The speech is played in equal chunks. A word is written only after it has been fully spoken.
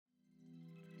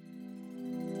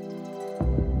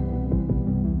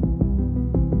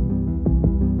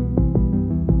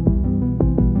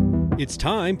It's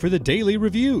time for the Daily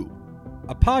Review,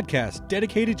 a podcast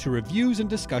dedicated to reviews and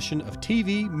discussion of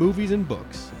TV, movies, and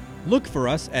books. Look for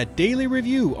us at Daily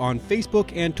Review on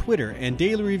Facebook and Twitter, and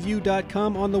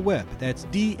dailyreview.com on the web. That's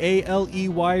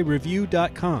DALEY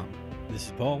review.com. This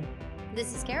is Paul.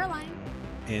 This is Caroline.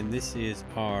 And this is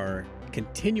our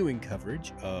continuing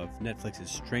coverage of Netflix's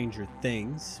Stranger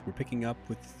Things. We're picking up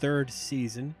with the third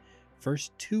season,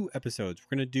 first 2 episodes.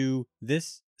 We're going to do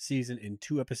this season in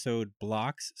 2-episode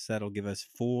blocks, so that'll give us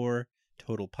 4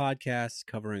 total podcasts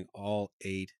covering all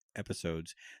 8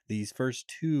 episodes. These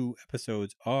first 2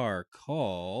 episodes are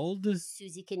called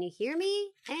Susie, Can You Hear Me?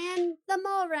 And The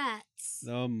Mallrats.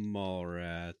 The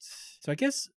Mallrats. So I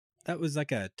guess that was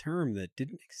like a term that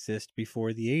didn't exist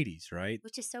before the 80s, right?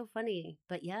 Which is so funny,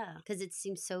 but yeah, because it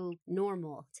seems so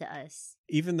normal to us.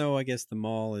 Even though I guess the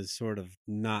mall is sort of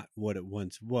not what it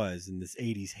once was in this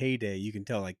 80s heyday, you can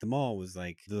tell like the mall was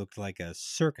like, looked like a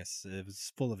circus. It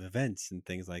was full of events and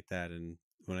things like that. And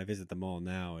when I visit the mall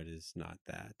now, it is not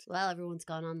that. Well, everyone's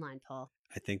gone online, Paul.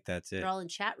 I think that's it. They're all in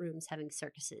chat rooms having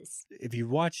circuses. If you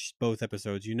watch both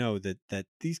episodes, you know that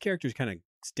these characters kind of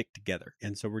stick together.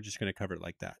 And so we're just going to cover it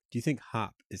like that. Do you think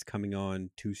Hop is coming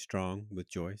on too strong with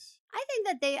Joyce? I think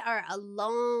that they are a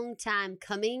long time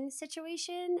coming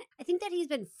situation. I think that he's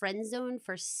been friend zoned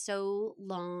for so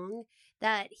long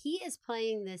that he is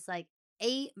playing this like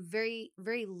a very,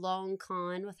 very long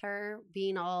con with her,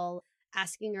 being all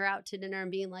asking her out to dinner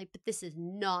and being like, but this is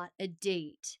not a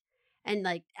date. And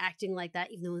like acting like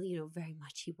that, even though, you know, very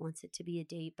much he wants it to be a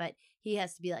date, but he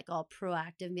has to be like all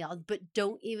proactive and be all, but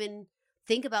don't even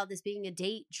think about this being a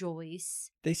date, Joyce.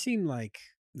 They seem like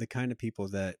the kind of people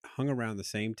that hung around the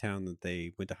same town that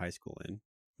they went to high school in,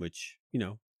 which, you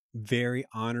know, very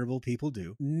honorable people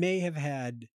do, may have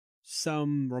had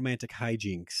some romantic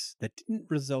hijinks that didn't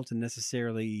result in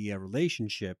necessarily a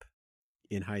relationship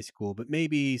in high school, but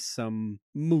maybe some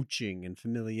mooching and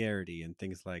familiarity and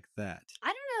things like that. I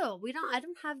don't know. I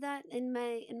don't have that in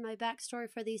my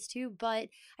backstory for these two, but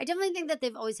I definitely think that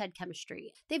they've always had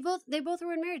chemistry. They both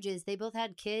were in marriages. They both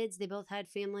had kids. They both had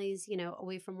families, you know,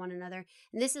 away from one another.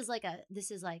 And this is like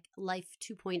life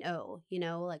 2.0, you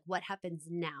know, like what happens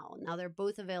now. Now they're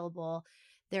both available.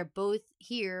 They're both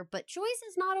here, but Joyce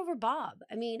is not over Bob.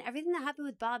 I mean, everything that happened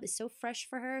with Bob is so fresh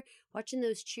for her. Watching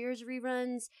those Cheers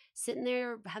reruns, sitting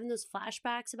there having those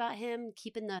flashbacks about him,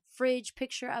 keeping the fridge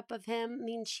picture up of him. I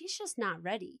mean, she's just not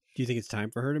ready. Do you think it's time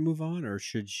for her to move on, or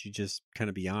should she just kind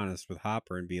of be honest with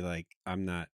Hopper and be like, I'm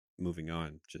not moving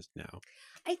on just now?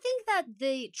 I think that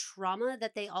the trauma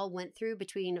that they all went through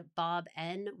between Bob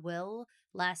and Will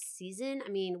last season, I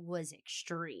mean, was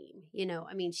extreme. You know,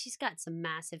 I mean, she's got some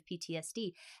massive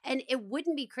PTSD. And it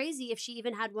wouldn't be crazy if she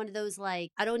even had one of those,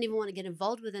 like, I don't even want to get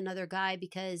involved with another guy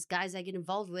because guys I get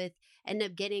involved with end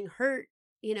up getting hurt,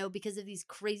 you know, because of these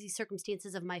crazy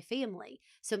circumstances of my family.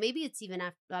 So maybe it's even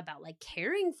about like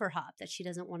caring for Hop, that she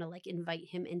doesn't want to like invite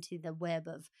him into the web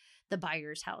of the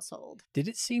Byers household. Did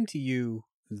it seem to you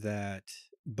that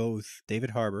both David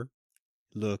Harbour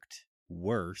looked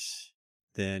worse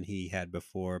than he had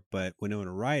before, but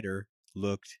Winona Ryder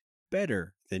looked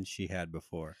better than she had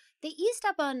before? They eased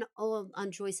up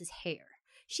on Joyce's hair.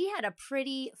 She had a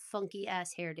pretty funky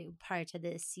ass hairdo prior to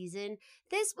this season.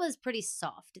 This was pretty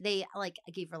soft. They I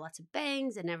gave her lots of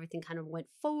bangs and everything kind of went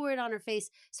forward on her face.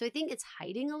 So I think it's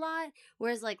hiding a lot.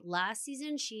 Whereas like last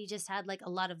season, she just had like a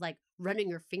lot of like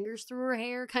running her fingers through her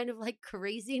hair, kind of like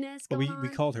craziness going on. We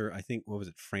called her, I think, what was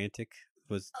it, frantic?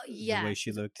 Was the way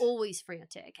she looked always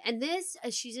frantic. And this,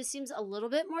 she just seems a little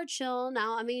bit more chill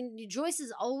now. I mean, Joyce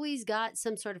has always got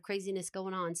some sort of craziness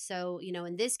going on. So, you know,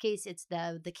 in this case, it's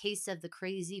the case of the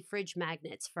crazy fridge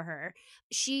magnets for her.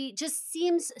 She just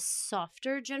seems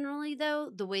softer generally,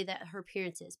 though, the way that her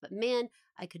appearance is. But man,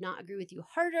 I could not agree with you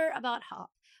harder about Hop.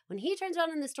 When he turns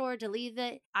around in the store to leave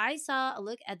it, I saw a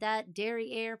look at that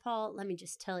derriere, Paul. Let me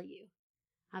just tell you,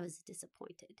 I was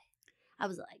disappointed. I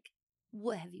was like,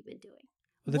 what have you been doing?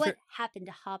 Well, what happened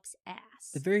to Hop's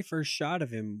ass? The very first shot of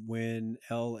him when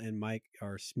Elle and Mike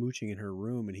are smooching in her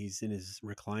room and he's in his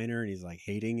recliner and he's like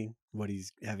hating what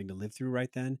he's having to live through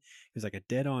right then. It was like a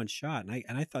dead on shot. And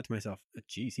I thought to myself,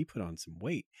 geez, he put on some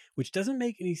weight, which doesn't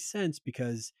make any sense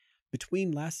because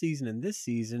between last season and this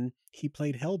season, he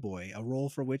played Hellboy, a role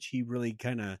for which he really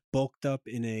kind of bulked up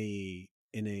in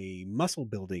a muscle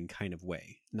building kind of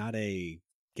way, not a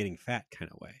getting fat kind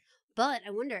of way. But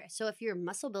I wonder, so if you're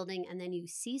muscle building and then you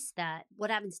cease that, what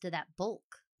happens to that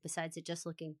bulk besides it just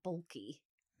looking bulky?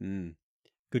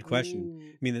 Good question.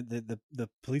 I mean, the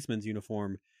policeman's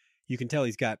uniform, You can tell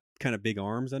he's got kind of big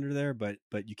arms under there, but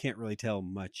you can't really tell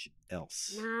much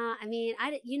else. Nah, I mean,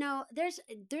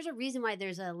 there's a reason why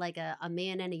there's a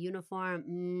man in a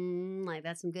uniform. Like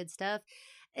that's some good stuff.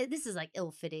 This is like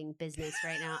ill-fitting business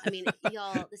right now. I mean,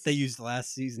 y'all, They used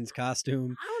last season's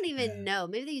costume. I don't even know.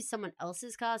 Maybe they used someone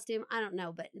else's costume. I don't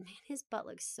know. But man, his butt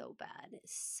looks so bad.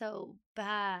 So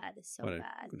bad. So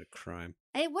bad. What a crime.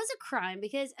 It was a crime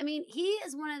because I mean he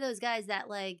is one of those guys that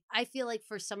like I feel like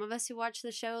for some of us who watch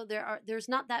the show there's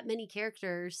not that many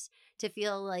characters to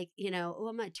feel like oh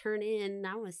I'm gonna turn in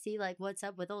I want to see like what's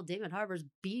up with old David Harbour's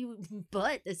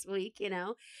butt this week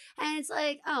and it's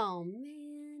like oh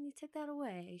man you took that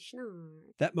away Schnarr.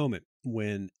 That moment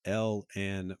when Elle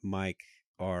and Mike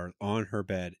are on her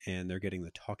bed and they're getting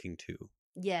the talking to.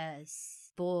 Yes.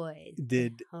 Boy.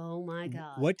 Oh my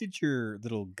God. What did your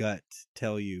little gut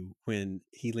tell you when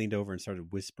he leaned over and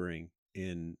started whispering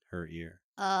in her ear?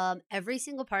 Every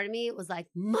single part of me was like,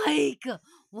 Mike,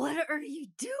 what are you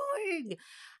doing?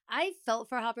 I felt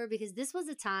for Hopper because this was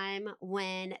a time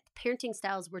when parenting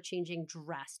styles were changing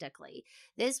drastically.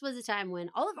 This was a time when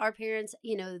all of our parents,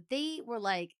 they were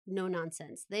like, no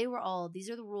nonsense. They were all, these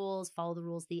are the rules, follow the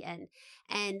rules, the end.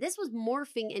 And this was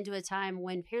morphing into a time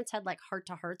when parents had like heart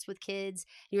to hearts with kids.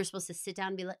 You were supposed to sit down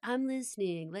and be like, I'm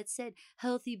listening. Let's set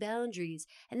healthy boundaries.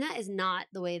 And that is not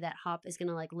the way that Hop is going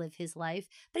to like live his life.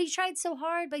 But he tried so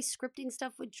hard by scripting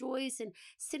stuff with Joyce and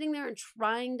sitting there and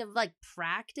trying to like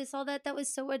practice all that. That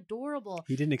was so adorable.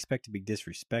 He didn't expect to be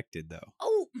disrespected though.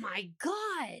 Oh my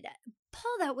God.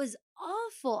 Paul, that was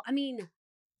awful. I mean,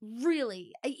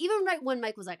 really, even right when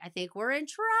Mike was like, I think we're in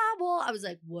trouble. I was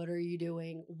like, what are you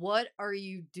doing? What are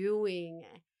you doing?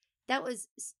 That was,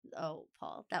 oh,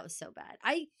 Paul, that was so bad.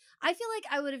 I feel like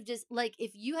I would have just, like,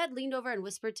 if you had leaned over and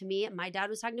whispered to me and my dad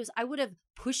was talking to us, I would have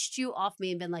pushed you off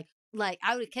me and been like,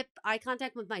 I would have kept eye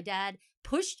contact with my dad,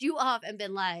 pushed you off and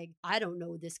been like, I don't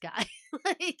know this guy.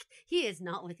 Like, he is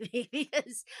not with me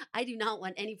because I do not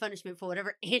want any punishment for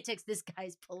whatever antics this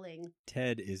guy's pulling.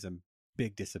 Ted is a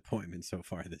big disappointment so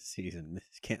far this season.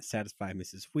 Can't satisfy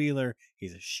Mrs. Wheeler.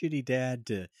 He's a shitty dad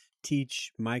to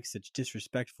teach Mike such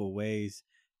disrespectful ways.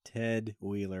 Ted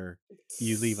Wheeler,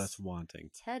 you leave us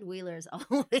wanting. Ted Wheeler is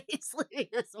always leaving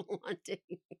us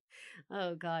wanting.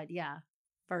 Oh, God, yeah.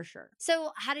 For sure.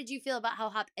 So how did you feel about how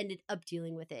Hop ended up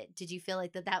dealing with it? Did you feel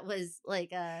like that was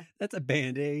like a... That's a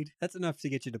Band-Aid. That's enough to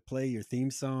get you to play your theme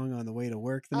song on the way to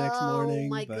work the next morning. Oh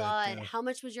my God. How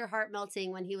much was your heart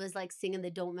melting when he was like singing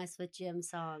the Don't Mess With Jim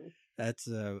song? That's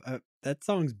that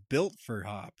song's built for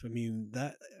Hop. I mean,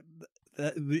 that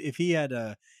if he had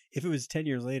if it was 10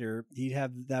 years later,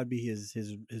 that would be his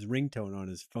ringtone on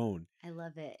his phone. I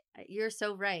love it. You're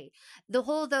so right. The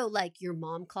whole though, like your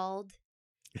mom called.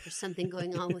 There's something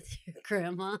going on with your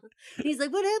grandma. And he's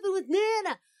like, what happened with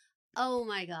Nana? Oh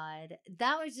my God.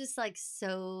 That was just like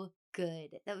so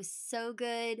good. That was so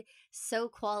good. So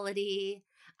quality.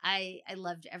 I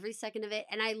loved every second of it.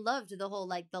 And I loved the whole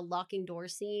like the locking door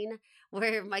scene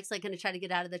where Mike's like going to try to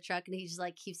get out of the truck and he just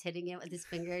like keeps hitting it with his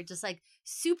finger. Just like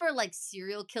super like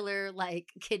serial killer, like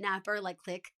kidnapper, like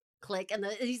click. And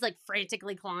he's like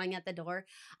frantically clawing at the door.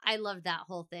 I loved that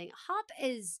whole thing. Hop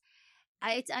is...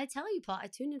 I tell you, Paul, I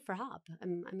tuned in for Hop. I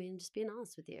mean, just being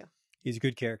honest with you. He's a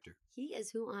good character. He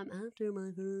is who I'm after, my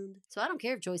friend. So I don't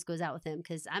care if Joyce goes out with him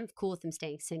because I'm cool with him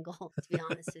staying single, to be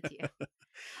honest with you.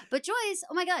 But Joyce,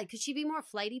 oh my God, could she be more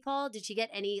flighty, Paul? Did she get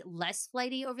any less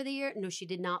flighty over the year? No, she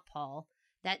did not, Paul.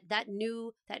 That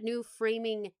new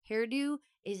framing hairdo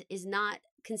is not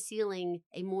concealing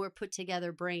a more put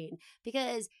together brain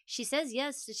because she says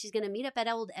yes, she's going to meet up at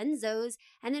old Enzo's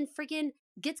and then freaking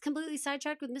gets completely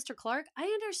sidetracked with Mr. Clark. I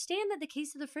understand that the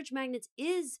case of the fridge magnets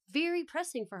is very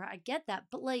pressing for her. I get that.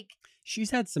 But like,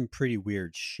 she's had some pretty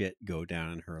weird shit go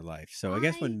down in her life. So I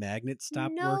guess when magnets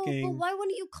stopped working. But why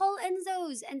wouldn't you call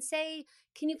Enzo's and say,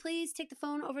 can you please take the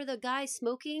phone over the guy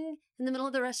smoking in the middle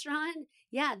of the restaurant?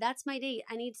 Yeah, that's my date.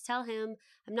 I need to tell him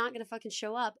I'm not going to fucking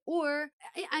show up. Or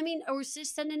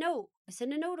just send a note.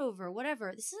 Send a note over,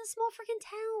 whatever. This is a small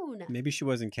freaking town. Maybe she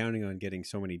wasn't counting on getting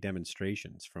so many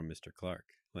demonstrations from Mr. Clark.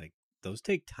 Like, those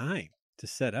take time to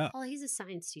set up. Oh, he's a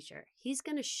science teacher. He's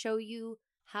going to show you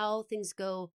how things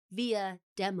go via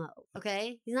demo,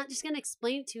 okay? He's not just going to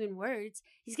explain it to you in words.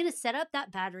 He's going to set up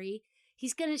that battery.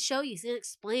 He's going to show you. He's going to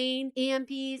explain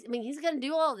EMPs. I mean, he's going to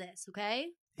do all this, okay?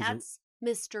 That's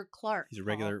Mr. Clark. He's a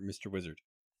regular Mr. Wizard.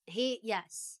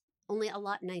 Yes. Only a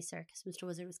lot nicer because Mr.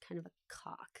 Wizard was kind of a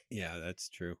cock. Yeah, that's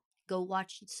true. Go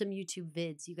watch some YouTube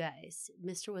vids, you guys.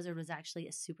 Mr. Wizard was actually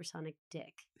a supersonic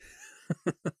dick.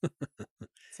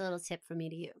 It's a little tip from me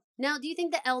to you. Now, do you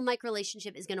think the Elle Mike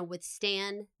relationship is going to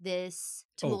withstand this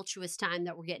tumultuous time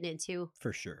that we're getting into?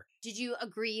 For sure. Did you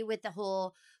agree with the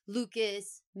whole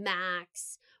Lucas,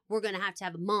 Max, we're going to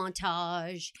have a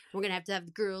montage. We're going to have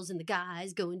the girls and the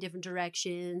guys go in different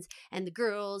directions. And the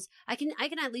girls, I can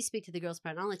at least speak to the girls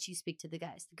part. I'll let you speak to the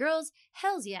guys. The girls,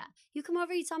 hells yeah. You come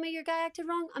over, you tell me your guy acted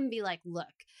wrong. I'm going to be like, look,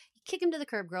 kick him to the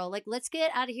curb, girl. Like, let's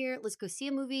get out of here. Let's go see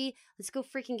a movie. Let's go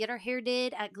freaking get our hair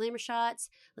did at Glamour Shots.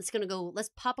 Let's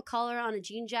pop a collar on a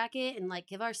jean jacket and like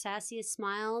give our sassiest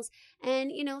smiles.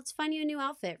 And, let's find you a new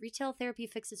outfit. Retail therapy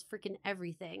fixes freaking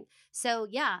everything. So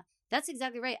yeah, that's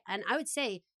exactly right. And I would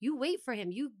say you wait for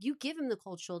him. You give him the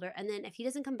cold shoulder. And then if he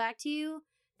doesn't come back to you,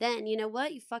 then you know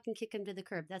what? You fucking kick him to the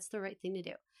curb. That's the right thing to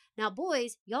do. Now,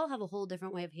 boys, y'all have a whole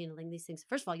different way of handling these things.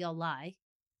 First of all, y'all lie.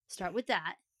 Start with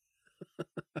that.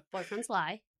 Boyfriends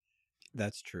lie.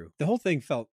 That's true. The whole thing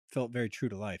felt very true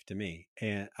to life to me.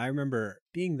 And I remember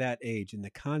being that age and the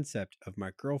concept of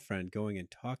my girlfriend going and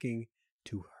talking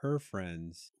to her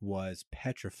friends was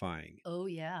petrifying. Oh,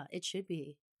 yeah, it should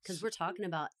be. Because we're talking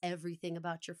about everything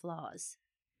about your flaws.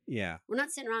 Yeah. We're not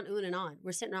sitting around oohing and on.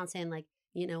 We're sitting around saying like,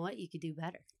 you know what? You could do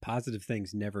better. Positive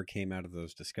things never came out of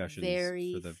those discussions.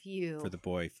 Very few. For the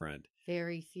boyfriend.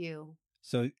 Very few.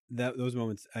 So those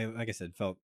moments, like I said,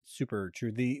 felt super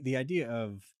true. The idea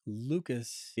of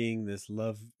Lucas being this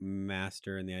love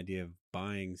master and the idea of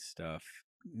buying stuff.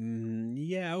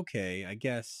 Yeah, okay, I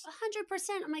guess. 100%.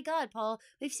 Oh my God, Paul.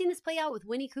 We've seen this play out with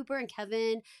Winnie Cooper and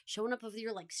Kevin showing up with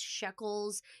your like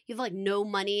shekels. You have like no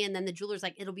money, and then the jeweler's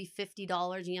like, it'll be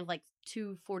 $50, and you have like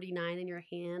 $2.49 in your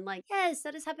hand. Like, yes,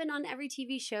 that has happened on every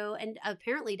TV show, and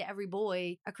apparently to every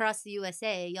boy across the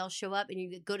USA. Y'all show up and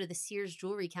you go to the Sears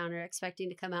jewelry counter expecting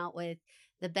to come out with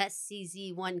the best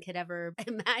CZ one could ever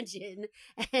imagine,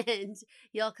 and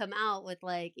y'all come out with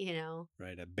like,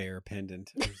 right, a bear pendant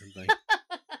or something.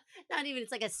 Not even,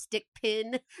 it's like a stick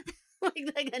pin.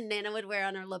 like a Nana would wear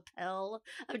on her lapel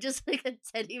of just like a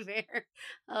teddy bear.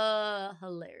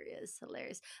 Hilarious.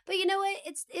 But you know what?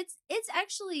 It's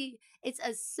actually, it's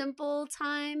a simple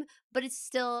time, but it's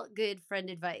still good friend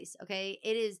advice. Okay.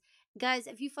 It is, guys,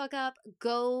 if you fuck up,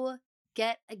 go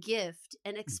get a gift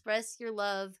and express your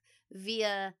love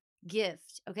via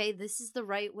gift. Okay. This is the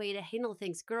right way to handle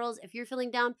things. Girls, if you're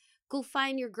feeling down, go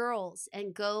find your girls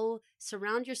and go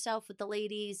surround yourself with the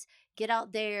ladies. Get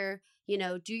out there,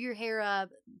 do your hair up,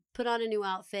 put on a new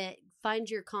outfit, find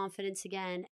your confidence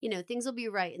again. Things will be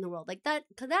right in the world. Like that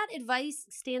advice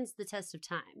stands the test of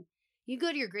time. You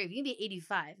go to your grave, you can be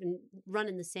 85 and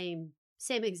running the same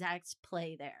exact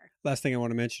play there. Last thing I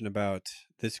want to mention about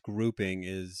this grouping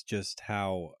is just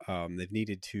how they've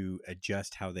needed to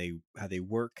adjust how they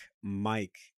work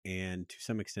Mike and to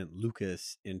some extent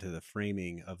Lucas into the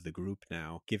framing of the group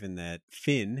now, given that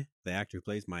Finn, the actor who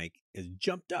plays Mike, has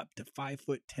jumped up to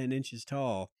 5'10"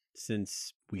 tall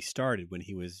since we started, when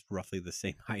he was roughly the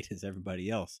same height as everybody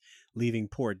else, leaving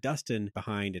poor Dustin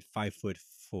behind at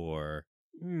 5'4".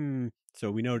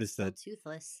 So we noticed that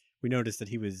toothless. We noticed that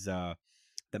he was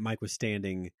that Mike was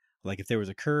standing, like if there was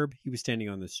a curb, he was standing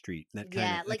on the street. If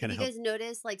you guys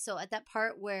notice, like, so at that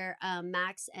part where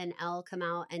Max and Elle come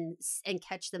out and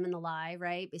catch them in the lie,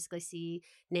 right? Basically see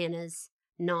Nana's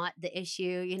not the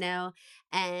issue,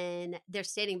 and they're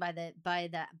standing by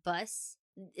that bus.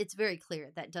 It's very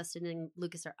clear that Dustin and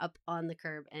Lucas are up on the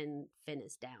curb and Finn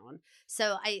is down.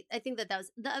 So I think that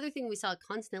was the other thing we saw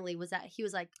constantly, was that he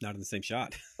was like not in the same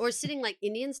shot or sitting like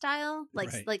Indian style,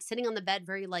 like right. like sitting on the bed,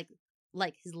 very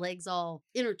like his legs all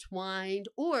intertwined.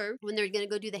 Or when they're going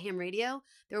to go do the ham radio,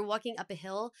 they were walking up a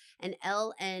hill and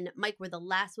Elle and Mike were the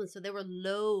last ones. So they were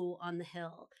low on the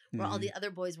hill where all the other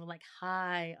boys were like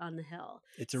high on the hill.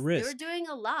 It's a risk. They were doing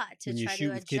a lot to when try you shoot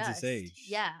to with adjust. Kids this age.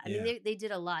 Yeah. I mean, they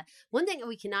did a lot. One thing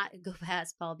we cannot go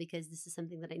past, Paul, because this is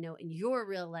something that I know in your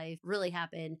real life really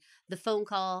happened. The phone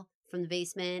call from the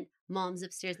basement. Mom's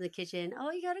upstairs in the kitchen.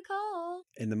 Oh, you got a call.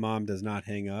 And the mom does not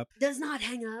hang up.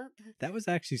 That was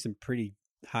actually some pretty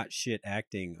hot shit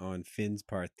acting on Finn's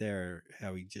part there.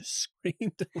 How he just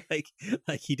screamed like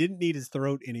he didn't need his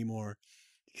throat anymore,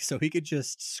 so he could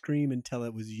just scream until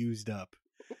it was used up.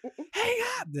 Hang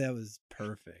up! That was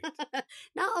perfect.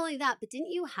 Not only that, but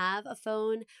didn't you have a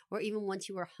phone where even once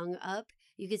you were hung up,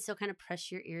 you could still kind of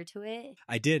press your ear to it?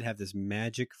 I did have this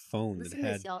magic phone. Listen to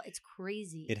this, y'all. It's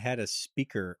crazy. It had a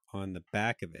speaker on the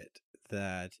back of it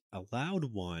that allowed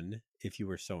one, if you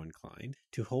were so inclined,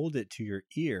 to hold it to your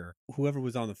ear. Whoever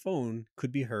was on the phone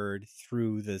could be heard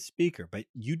through the speaker, but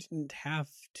you didn't have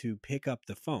to pick up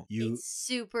the phone. It's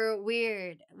super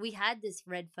weird. We had this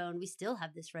red phone. We still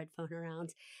have this red phone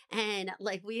around. And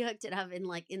like we hooked it up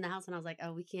in the house, and I was like,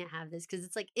 oh, we can't have this because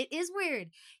it's like it is weird.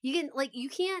 You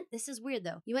can't, this is weird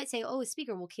though. You might say, oh, a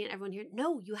speaker, well, can't everyone hear it?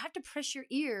 No, you have to press your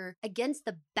ear against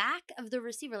the back of the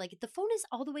receiver. Like the phone is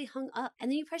all the way hung up,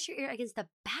 and then you press your ear against the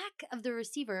back of the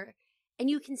receiver, and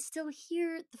you can still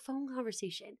hear the phone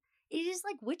conversation. It is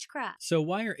like witchcraft. So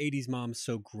why are 80s moms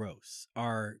so gross?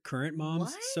 Are current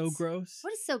moms so gross?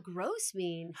 What does so gross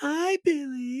mean? Hi,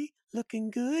 Billy.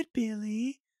 Looking good,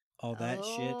 Billy. All that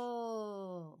shit.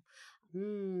 Oh.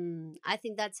 I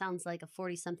think that sounds like a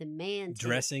 40-something man.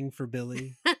 Dressing for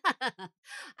Billy. I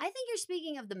think you're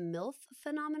speaking of the MILF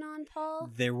phenomenon, Paul.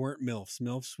 There weren't MILFs.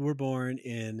 MILFs were born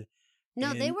in...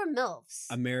 No, they were MILFs.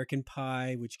 American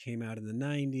Pie, which came out in the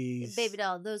 90s. Baby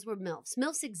doll, those were MILFs.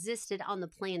 MILFs existed on the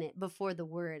planet before the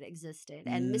word existed.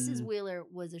 And Mrs. Wheeler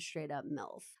was a straight up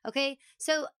MILF. Okay,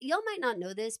 so y'all might not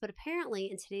know this, but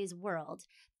apparently in today's world,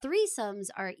 threesomes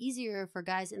are easier for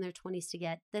guys in their 20s to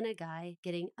get than a guy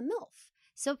getting a MILF.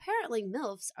 So apparently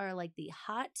MILFs are like the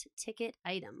hot ticket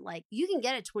item. Like you can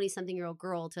get a 20-something-year-old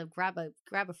girl to grab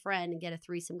a friend and get a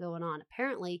threesome going on.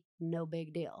 Apparently, no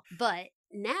big deal. But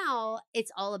now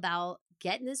it's all about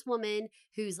getting this woman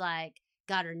who's like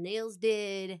got her nails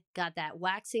did, got that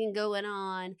waxing going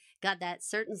on, got that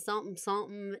certain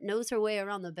something, knows her way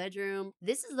around the bedroom.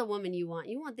 This is the woman you want.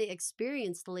 You want the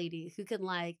experienced lady who can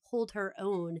like hold her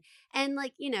own and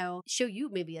like, show you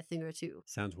maybe a thing or two.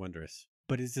 Sounds wondrous.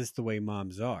 But is this the way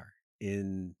moms are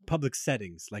in public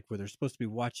settings, like where they're supposed to be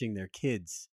watching their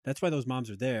kids? That's why those moms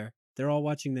are there. They're all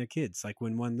watching their kids. Like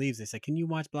when one leaves, they say, can you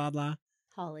watch blah, blah?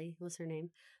 Holly was her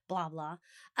name. Blah, blah.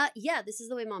 Yeah, this is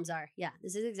the way moms are. Yeah,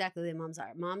 this is exactly the way moms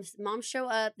are. Moms show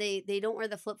up. They don't wear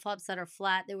the flip-flops that are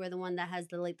flat. They wear the one that has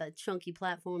the chunky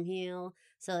platform heel.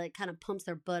 So it kind of pumps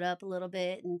their butt up a little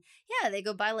bit. And yeah, they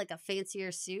go buy like a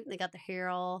fancier suit and they got their hair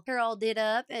all did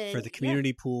up. And for the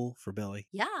community pool for Billy.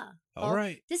 Yeah. All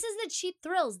right. This is the cheap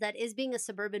thrills that is being a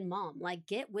suburban mom. Like,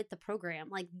 get with the program.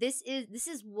 Like, this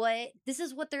is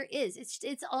what there is.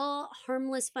 It's all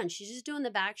harmless fun. She's just doing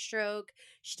the backstroke.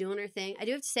 She's doing her thing. I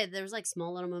do have to say that there was like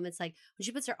small little moments, like when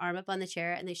she puts her arm up on the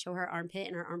chair and they show her armpit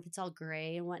and her armpit's all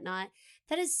gray and whatnot.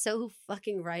 That is so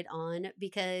fucking right on,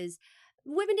 because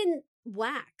women didn't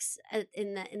wax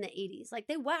in the 80s. Like,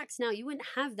 they wax now. You wouldn't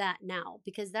have that now,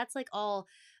 because that's like all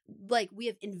like, we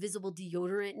have invisible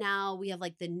deodorant now. We have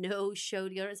like the no show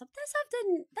deodorant.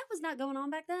 That was not going on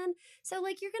back then. So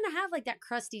like, you're gonna have like that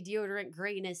crusty deodorant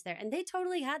grayness there, and they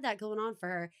totally had that going on for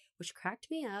her, which cracked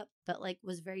me up, but like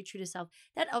was very true to self.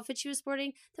 That outfit she was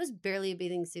sporting, that was barely a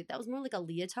bathing suit. That was more like a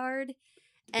leotard.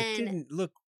 And it didn't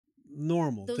look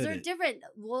normal. Those are different.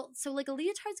 Well, so like a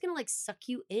leotard's gonna like suck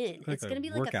you in. It's gonna be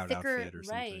like a thicker,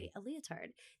 right? A leotard.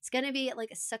 It's gonna be like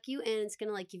suck you in. It's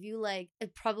gonna like give you like,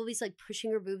 it probably is like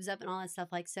pushing her boobs up and all that stuff.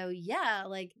 Like, so yeah,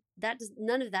 like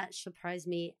none of that surprised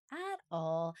me at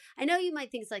all. I know you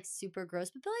might think it's like super gross,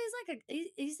 but Billy's like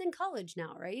he's in college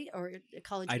now, right? Or a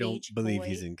college age boy. I don't believe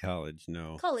he's in college.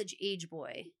 No, college age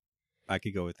boy. I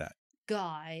could go with that.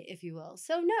 Guy, if you will.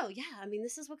 So no, yeah, I mean,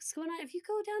 this is what's going on. If you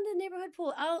go down to the neighborhood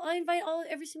pool, I'll invite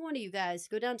every single one of you guys to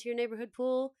go down to your neighborhood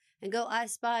pool and go I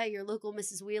spy your local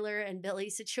Mrs. Wheeler and Billy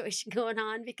situation going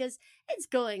on, because it's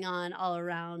going on all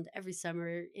around every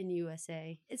summer in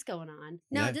USA. It's going on.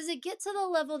 Now, does it get to the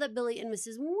level that Billy and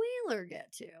Mrs. Wheeler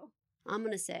get to? I'm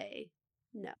going to say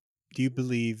no. Do you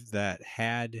believe that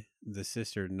had the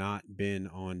sister not been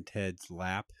on Ted's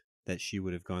lap, that she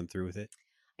would have gone through with it?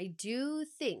 I do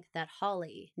think that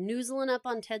Holly noozling up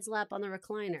on Ted's lap on the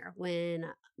recliner when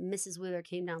Mrs. Wheeler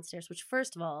came downstairs, which,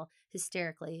 first of all,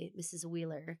 hysterically, Mrs.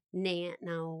 Wheeler,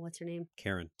 what's her name?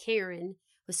 Karen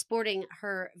was sporting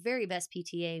her very best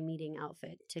PTA meeting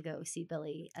outfit to go see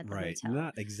Billy at the hotel.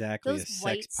 Not exactly those a sex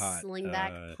white pot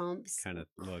slingback pumps kind of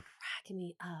look.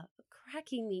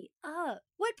 Cracking me up.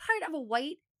 What part of a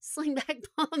white slingback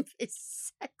pump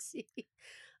is sexy?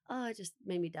 Oh, it just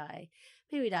made me die.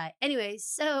 Anyway,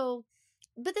 so,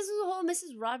 but this was a whole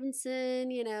Mrs.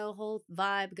 Robinson, whole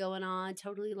vibe going on.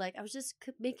 Totally like, I was just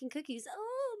making cookies.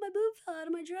 Oh, my boob fell out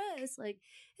of my dress. Like,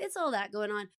 it's all that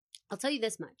going on. I'll tell you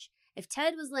this much. If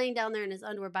Ted was laying down there in his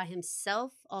underwear by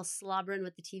himself, all slobbering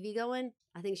with the TV going,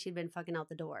 I think she'd been fucking out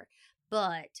the door.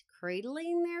 But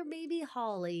cradling their baby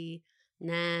Holly,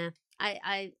 nah.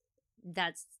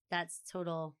 That's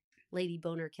total lady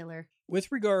boner killer.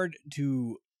 With regard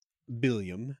to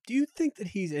Billiam, do you think that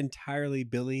he's entirely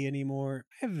Billy anymore?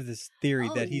 I have this theory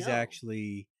that he's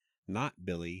actually not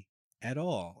Billy. at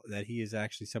all that he is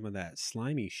actually some of that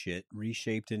slimy shit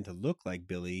reshaped into look like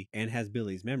Billy and has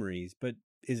Billy's memories, but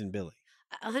isn't Billy.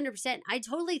 100%. I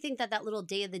totally think that that little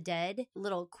Day of the Dead,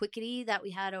 little quickity that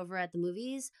we had over at the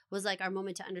movies was like our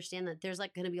moment to understand that there's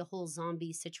like going to be a whole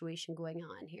zombie situation going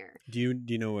on here. Do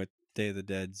you know what Day of the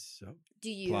Dead's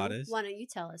plot is? Why don't you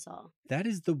tell us all? That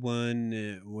is the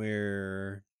one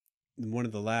where one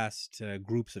of the last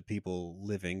groups of people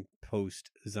living post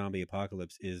zombie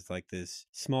apocalypse is like this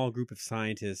small group of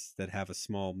scientists that have a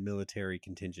small military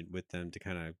contingent with them to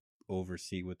kind of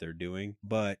oversee what they're doing.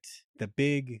 But the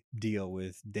big deal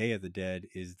with Day of the Dead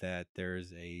is that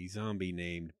there's a zombie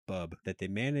named Bub that they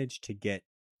manage to get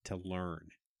to learn.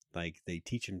 Like they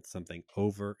teach him something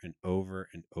over and over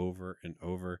and over and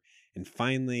over. And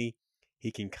finally, he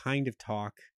can kind of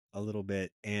talk a little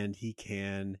bit and he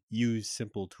can use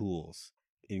simple tools,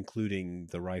 including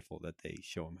the rifle that they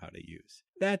show him how to use.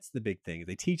 That's the big thing.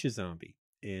 They teach a zombie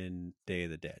in Day of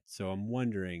the Dead. So I'm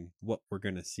wondering what we're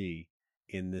going to see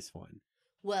in this one.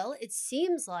 Well, it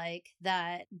seems like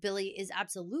that Billy is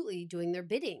absolutely doing their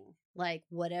bidding. Like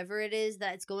whatever it is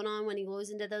that's going on when he goes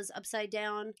into those upside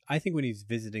down. I think when he's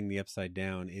visiting the upside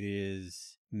down, it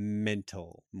is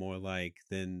mental more like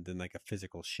than like a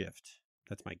physical shift.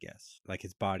 That's my guess. Like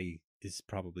his body is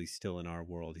probably still in our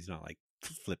world. He's not like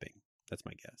flipping. That's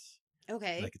my guess.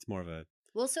 Okay. Like it's more of a.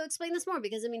 Well, so explain this more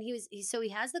because I mean he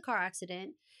has the car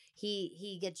accident.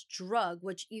 He gets drugged,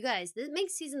 which you guys, this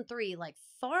makes season 3 like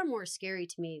far more scary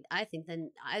to me, I think,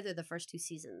 than either the first 2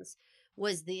 seasons.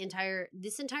 Was this entire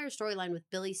storyline with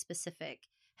Billy specific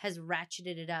has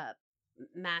ratcheted it up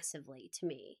massively to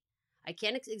me. I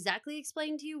can't exactly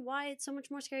explain to you why it's so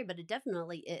much more scary, but it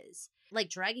definitely is. Like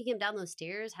dragging him down those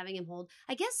stairs, having him hold.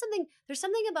 I guess there's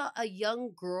something about a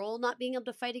young girl not being able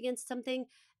to fight against something,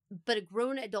 but a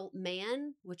grown adult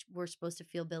man, which we're supposed to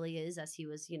feel Billy is as he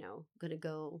was, going to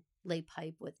go lay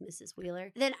pipe with Mrs.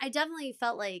 Wheeler. Then I definitely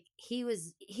felt like he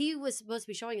was supposed to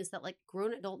be showing us that like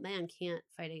grown adult man can't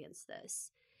fight against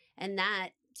this. And that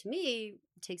to me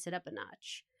takes it up a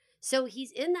notch. So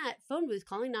he's in that phone booth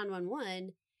calling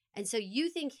 911. And so you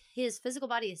think his physical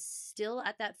body is still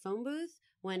at that phone booth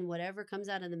when whatever comes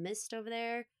out of the mist over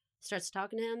there starts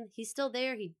talking to him? He's still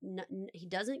there. He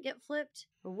doesn't get flipped.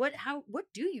 Or what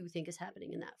do you think is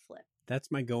happening in that flip? That's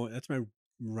my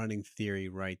running theory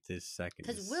right this second.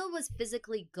 Because Will was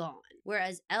physically gone,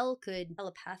 whereas Elle could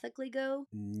telepathically go.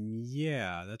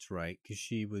 Yeah, that's right. Because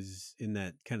she was in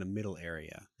that kind of middle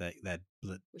area, that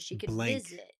where she could blank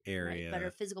visit area, right? But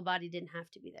her physical body didn't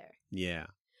have to be there. Yeah.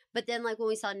 But then, like, when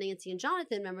we saw Nancy and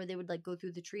Jonathan, remember, they would, like, go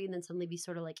through the tree and then suddenly be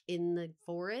sort of, like, in the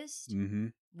forest? Mm-hmm.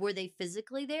 Were they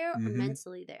physically there or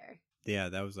mentally there? Yeah,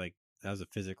 that was a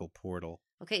physical portal.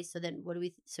 Okay, so then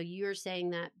so you're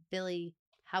saying that Billy,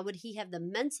 how would he have the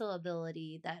mental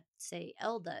ability that, say,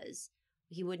 Elle does?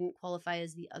 He wouldn't qualify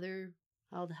as the other,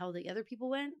 how the other people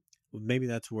went? Well, maybe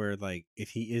that's where, like,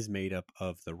 if he is made up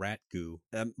of the rat goo,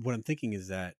 what I'm thinking is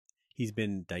that he's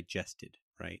been digested,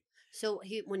 right? So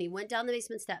when he went down the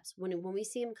basement steps, when we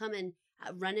see him coming,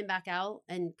 running back out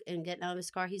and getting out of his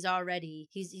car, he's rat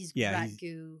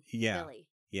goo Billy.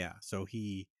 Yeah, so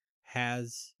he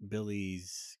has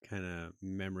Billy's kind of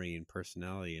memory and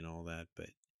personality and all that, but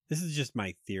this is just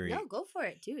my theory. No, go for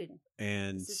it, dude.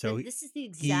 And this is the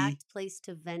exact place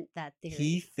to vent that theory.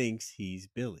 He thinks he's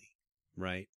Billy,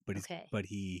 right? But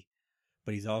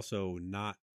he's also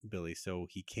not Billy, so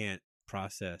he can't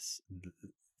process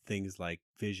things like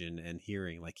vision and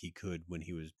hearing like he could when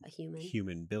he was a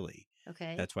human Billy.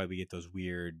 Okay. That's why we get those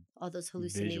weird all those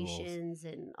hallucinations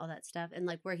and all that stuff. And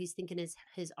like where he's thinking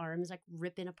his arms like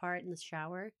ripping apart in the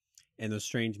shower. And those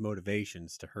strange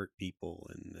motivations to hurt people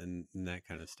and that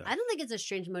kind of stuff. I don't think it's a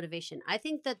strange motivation. I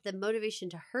think that the motivation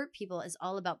to hurt people is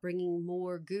all about bringing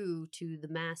more goo to the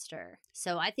master.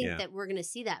 So I think that we're going to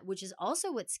see that, which is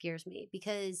also what scares me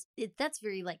because that's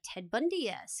very like Ted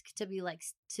Bundy-esque to be like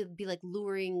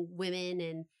luring women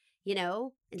and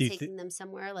taking them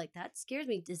somewhere. Like that scares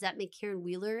me. Does that make Karen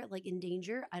Wheeler like in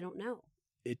danger? I don't know.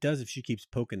 It does if she keeps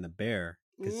poking the bear.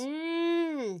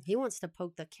 He wants to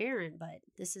poke the Karen, but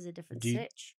this is a different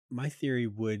sitch. My theory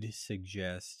would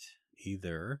suggest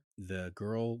either the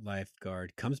girl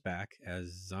lifeguard comes back as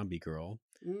zombie girl,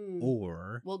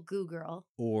 or goo girl,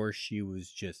 or she was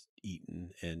just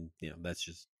eaten, and that's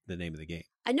just the name of the game.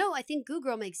 I know. I think goo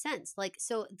girl makes sense. Like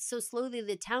so slowly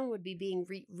the town would be being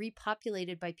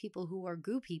repopulated by people who are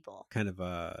goo people, kind of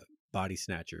body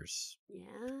snatchers,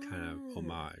 kind of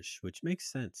homage, which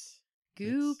makes sense.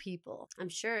 Goo people. I'm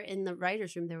sure in the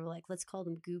writer's room they were like, let's call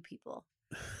them goo people.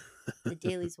 The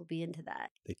dailies will be into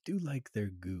that. They do like their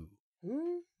goo.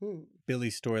 Mhm.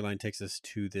 Billy's storyline takes us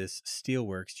to this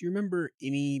Steelworks. Do you remember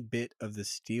any bit of the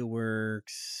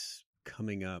Steelworks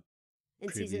coming up In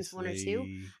seasons 1 or 2.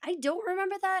 previously? I don't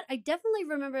remember that. I definitely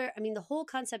remember, I mean, the whole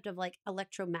concept of like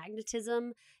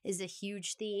electromagnetism is a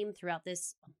huge theme throughout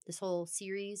this whole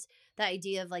series. The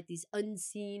idea of like these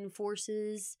unseen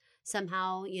forces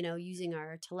somehow, using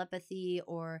our telepathy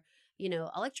or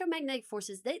electromagnetic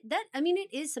forces. That I mean,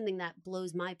 it is something that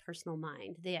blows my personal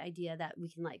mind. The idea that we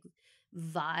can like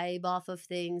vibe off of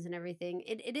things and everything.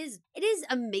 It is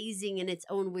amazing in its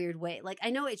own weird way. Like I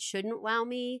know it shouldn't wow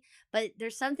me, but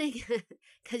there's something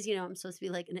because I'm supposed to be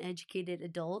like an educated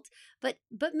adult, but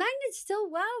magnets still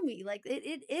wow me. Like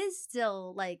it is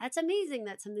still like that's amazing.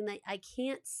 That's something that I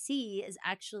can't see is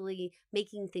actually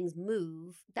making things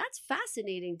move. That's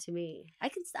fascinating to me. I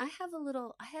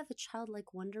have a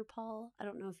childlike wonder, Paul. I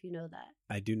don't know if you know that.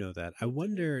 I do know that. I You do?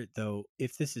 wonder, though,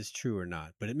 if this is true or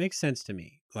not, but it makes sense to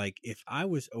me. Like, if I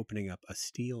was opening up a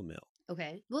steel mill,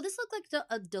 Okay. Well, this looked like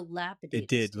a dilapidated. it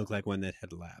did steel look like mill. one that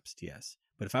had lapsed, yes.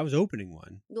 But if I was opening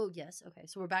one, Oh yes. Okay.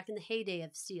 So we're back in the heyday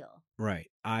of steel. right,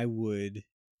 I would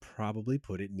probably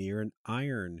put it near an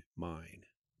iron mine,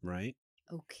 right?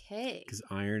 Okay. Because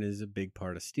iron is a big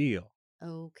part of steel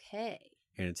Okay.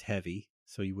 and it's heavy,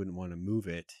 so you wouldn't want to move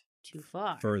it Too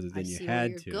far. further I than you see where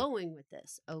had you're to. going with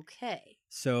this. Okay.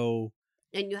 So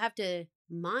And you have to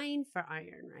mine for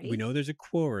iron, right? we know there's a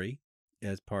quarry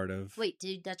as part of. Wait,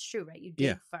 that's true, right? You dig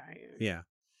Yeah. for iron. Yeah.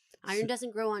 Iron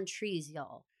doesn't grow on trees,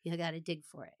 y'all. You got to dig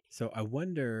for it. So I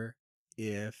wonder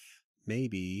if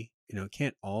maybe, it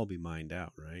can't all be mined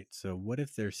out, right? So what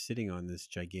if they're sitting on this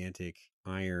gigantic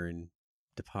iron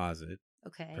deposit,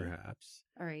 Okay. perhaps?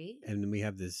 All right. And then we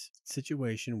have this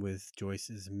situation with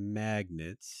Joyce's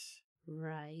magnets.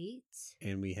 Right.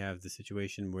 And we have the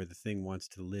situation where the thing wants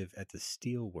to live at the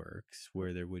steelworks,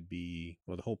 where there would be,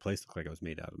 well, the whole place looked like it was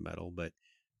made out of metal, but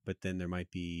then there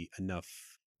might be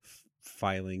enough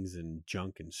filings and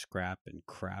junk and scrap and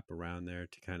crap around there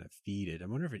to kind of feed it. I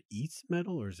wonder if it eats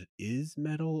metal or if it is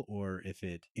metal or if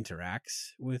it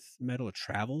interacts with metal or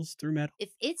travels through metal.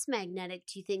 If it's magnetic,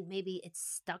 do you think maybe it's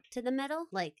stuck to the metal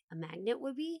like a magnet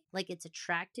would be? Like it's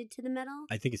attracted to the metal?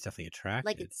 I think it's definitely attracted.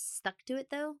 Like it's stuck to it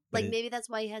though? But Like maybe that's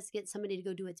why he has to get somebody to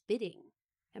go do its bidding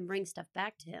and bring stuff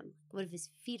back to him. What if his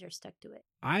feet are stuck to it?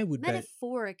 I would bet.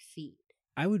 Metaphoric feet.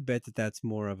 I would bet that that's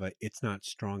more of a it's not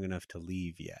strong enough to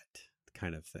leave yet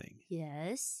kind of thing.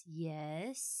 Yes,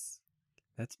 yes.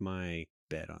 That's my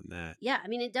bet on that. Yeah, I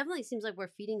mean, it definitely seems like we're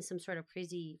feeding some sort of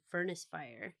crazy furnace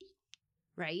fire,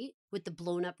 right? With the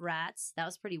blown up rats. That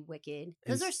was pretty wicked.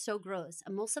 Those are so gross.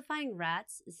 Emulsifying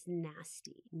rats is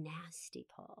nasty. Nasty,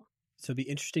 Paul. So it'd be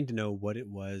interesting to know what it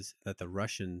was that the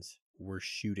Russians were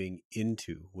shooting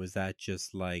into. Was that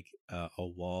just like a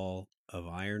wall of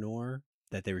iron ore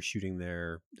that they were shooting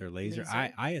their laser?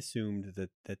 I assumed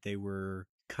that they were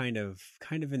kind of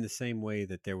in the same way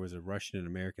that there was a Russian and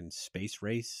American space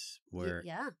race where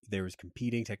there was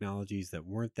competing technologies that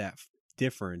weren't that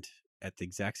different at the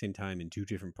exact same time in two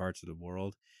different parts of the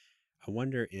world. I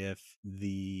wonder if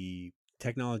the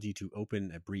technology to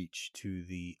open a breach to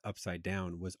the Upside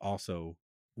Down was also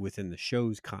within the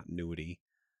show's continuity,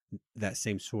 that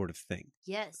same sort of thing.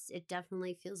 Yes, it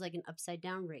definitely feels like an upside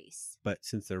down race. But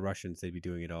since they're Russians, they'd be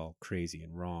doing it all crazy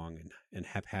and wrong and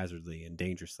haphazardly and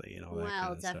dangerously and all that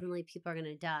kind of stuff. Well, definitely people are going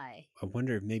to die. I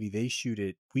wonder if maybe they shoot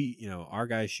it. Our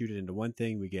guys shoot it into one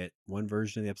thing. We get one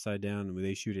version of the Upside Down, and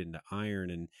they shoot it into iron.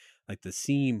 And like the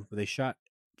seam, they shot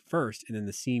first, and then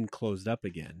the seam closed up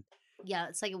again. Yeah,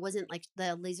 it's like it wasn't like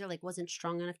the laser wasn't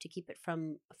strong enough to keep it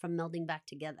from melding back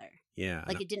together. Yeah.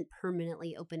 Like it didn't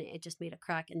permanently open it. It just made a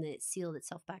crack and then it sealed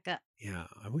itself back up. Yeah.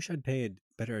 I wish I'd paid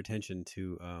better attention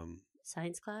to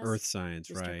science class. Earth science,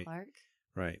 Mr. right? Clark.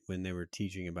 Right. When they were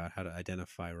teaching about how to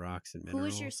identify rocks and minerals. Who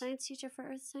was your science teacher for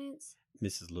Earth science?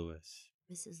 Mrs. Lewis.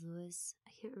 Mrs. Lewis.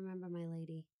 I can't remember my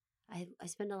lady. I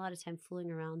spend a lot of time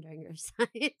fooling around during Earth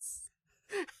science.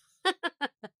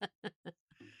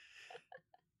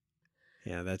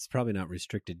 Yeah, that's probably not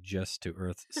restricted just to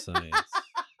Earth science.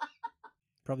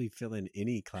 Probably fill in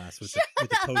any class with the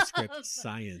postscript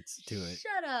science to it.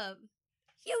 Shut up.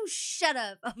 You shut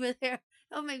up over there.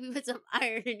 Don't make me put some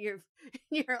iron in your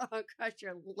across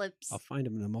your lips. I'll find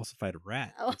an emulsified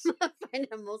rat. I'll find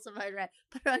an emulsified rat.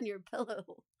 Put it on your pillow.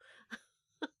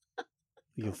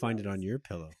 You'll find it on your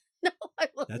pillow. No, I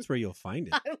will. That's where you'll find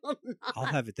it. I will not. I'll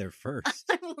have it there first.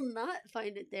 I will not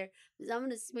find it there because I'm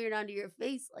going to smear it onto your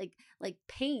face like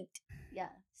paint. Yeah.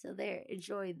 So there,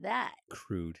 enjoy that.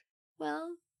 Crude.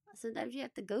 Well, Sometimes you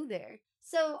have to go there.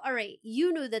 So, all right,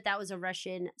 you knew that that was a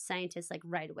Russian scientist like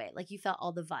right away. Like you felt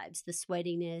all the vibes, the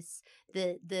sweatiness,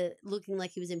 the looking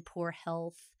like he was in poor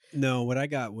health. No, what I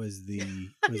got was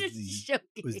I'm just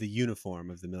joking. the uniform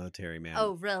of the military man.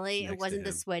 Oh, really? It next to wasn't the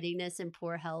him. sweatiness and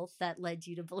poor health that led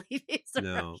you to believe it's a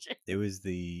No, Russian. it was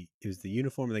the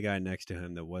uniform of the guy next to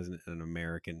him that wasn't an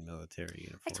American military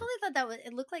uniform. I totally thought that was.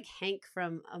 It looked like Hank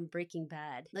from Breaking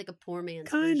Bad, like a poor man's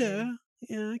Kinda. version.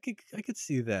 Yeah, I could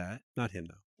see that. Not him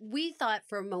though. We thought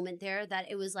for a moment there that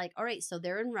it was like, all right, so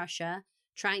they're in Russia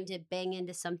trying to bang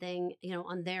into something,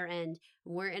 on their end.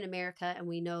 We're in America, and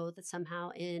we know that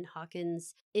somehow in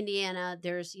Hawkins, Indiana,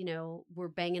 there's, we're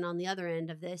banging on the other end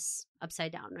of this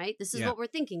upside down, right? This is what we're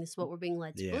thinking. This is what we're being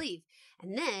led to believe.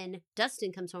 And then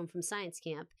Dustin comes home from science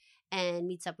camp and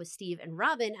meets up with Steve and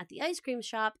Robin at the ice cream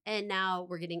shop. And now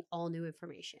we're getting all new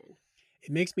information. It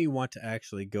makes me want to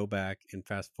actually go back and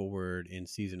fast forward in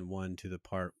season 1 to the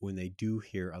part when they do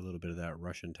hear a little bit of that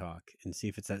Russian talk and see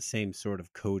if it's that same sort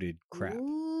of coded crap.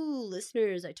 Ooh,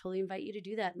 listeners, I totally invite you to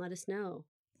do that and let us know.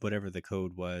 Whatever the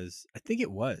code was. I think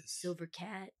it was. Silver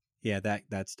cat. Yeah,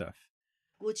 that stuff.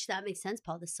 Which that makes sense,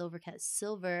 Paul. The silver cat.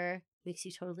 Silver makes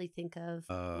you totally think of,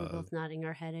 we're both nodding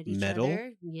our head at each metal?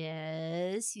 other.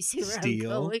 Yes. You see where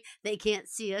Steel? I'm going? They can't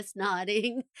see us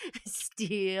nodding.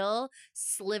 Steel.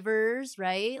 Slivers,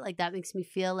 right? Like that makes me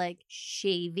feel like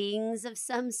shavings of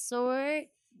some sort.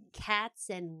 Cats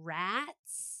and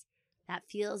rats. That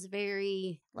feels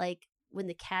very like when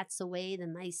the cat's away, the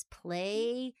mice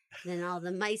play. Then all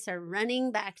the mice are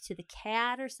running back to the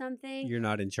cat or something. You're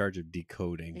not in charge of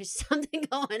decoding. There's something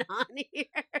going on here.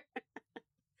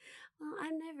 Well,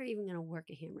 I'm never even going to work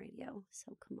a ham radio,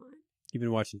 so come on. You've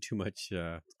been watching too much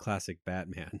classic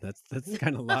Batman. That's the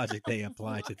kind of logic they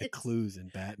apply to the clues in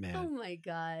Batman. Oh my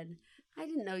God. I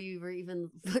didn't know you were even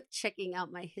checking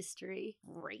out my history.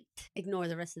 Great. Ignore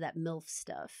the rest of that MILF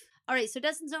stuff. All right, so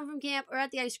Dustin's home from camp. We're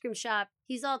at the ice cream shop.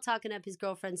 He's all talking up his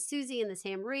girlfriend Susie in this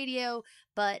ham radio,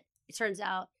 but it turns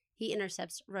out he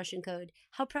intercepts Russian code.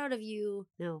 How proud of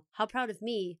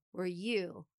me were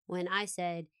you when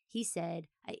he said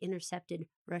I intercepted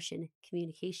Russian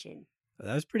communication?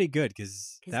 That was pretty good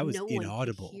because that was no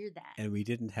inaudible. one could hear that. And we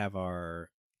didn't have our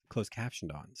closed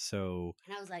captioned on. So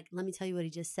And I was like, let me tell you what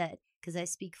he just said, because I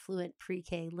speak fluent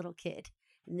pre-K little kid.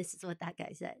 And this is what that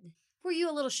guy said. Were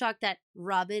you a little shocked that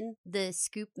Robin, the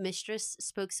scoop mistress,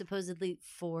 spoke supposedly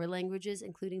 4 languages,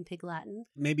 including Pig Latin?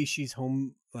 maybe she's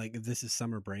home, like if this is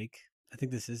summer break. I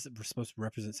think we're supposed to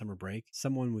represent summer break.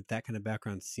 Someone with that kind of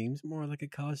background seems more like a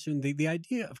college student. The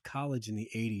idea of college in the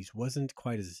 80s wasn't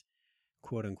quite as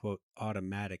quote unquote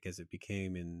automatic as it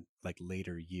became in like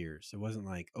later years. It wasn't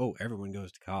like, oh, everyone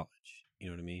goes to college. You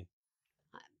know what I mean?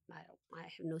 I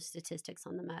have no statistics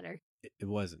on the matter. It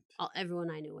wasn't.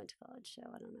 Everyone I knew went to college, so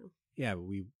I don't know. Yeah, but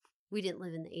we didn't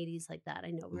live in the 80s like that.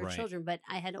 I know we were children, but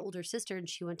I had an older sister and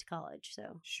she went to college,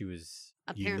 so she was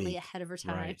apparently unique. ahead of her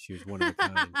time. Right, she was one of a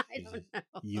kind. I don't know.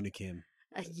 Unikim.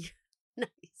 Nice.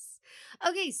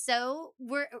 Okay, so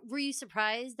were you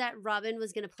surprised that Robin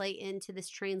was going to play into this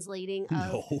translating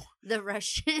of the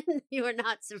Russian? You were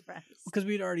not surprised because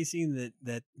we'd already seen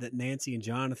that Nancy and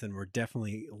Jonathan were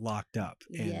definitely locked up.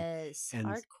 And, and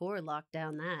hardcore locked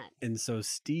down that. And so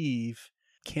Steve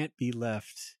can't be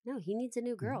left. No, he needs a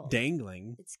new girl.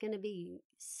 Dangling. It's going to be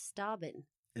Staubin.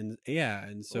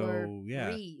 And so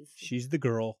Reeve. She's the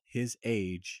girl his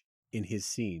age in his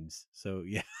scenes. So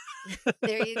yeah.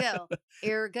 There you go.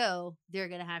 Ergo, they're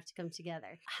going to have to come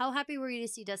together. How happy were you to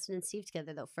see Dustin and Steve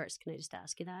together, though, first? Can I just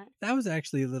ask you that? That was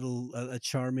actually a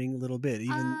charming little bit.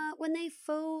 Even when they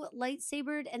faux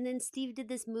lightsabered and then Steve did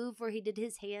this move where he did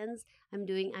his hands. I'm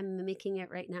mimicking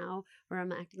it right now where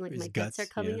I'm acting like my guts are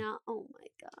coming out. Oh, my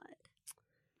God.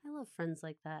 I love friends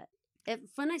like that.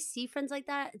 When I see friends like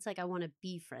that, it's like I want to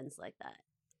be friends like that.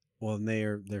 Well, and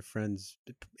they're friends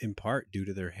in part due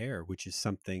to their hair, which is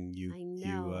something you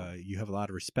have a lot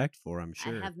of respect for, I'm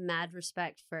sure. I have mad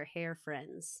respect for hair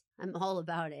friends. I'm all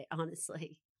about it,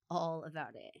 honestly. All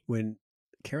about it. When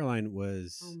Caroline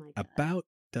was about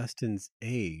Dustin's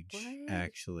age,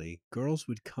 actually, girls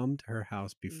would come to her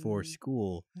house before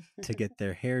school to get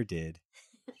their hair did.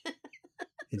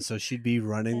 And so she'd be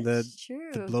running the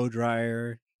blow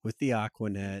dryer with the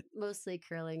Aquanet. Mostly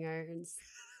curling irons.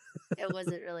 It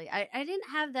wasn't really. I didn't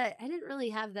have that. I didn't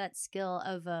really have that skill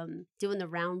of doing the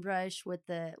round brush with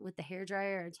the hair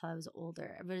dryer until I was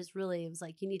older. But it was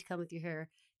like you need to come with your hair,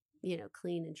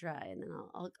 clean and dry, and then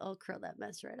I'll curl that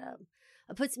mess right up.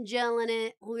 I'll put some gel in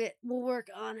it. We'll work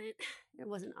on it. It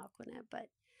wasn't Aquanet, but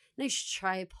nice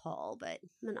try, Paul. But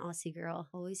I'm an Aussie girl.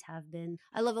 Always have been.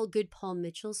 I love a good Paul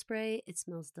Mitchell spray. It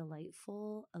smells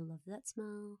delightful. I love that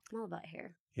smell. I'm all about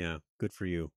hair. Yeah, good for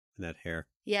you and that hair.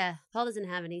 Yeah, Paul doesn't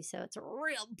have any, so it's a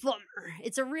real bummer.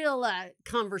 It's a real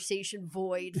conversation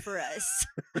void for us.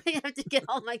 I have to get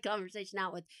all my conversation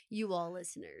out with you all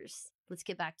listeners. Let's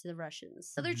get back to the Russians.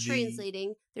 So they're The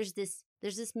translating. There's this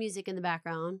music in the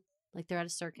background, like they're at a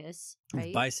circus,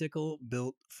 right? bicycle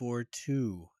built for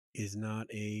two is not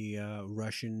a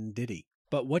Russian ditty.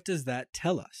 But what does that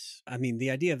tell us? I mean, the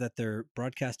idea that they're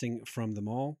broadcasting from the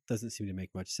mall doesn't seem to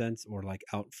make much sense, or like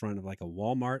out front of like a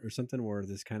Walmart or something where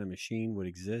this kind of machine would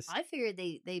exist. I figured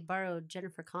they borrowed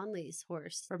Jennifer Conley's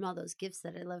horse from all those gifts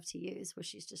that I love to use, where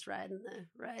she's just riding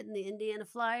the Indiana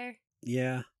Flyer.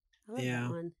 Yeah, I love yeah, that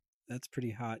one. that's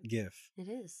pretty hot gif. It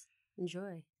is.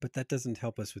 Enjoy. But that doesn't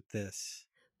help us with this.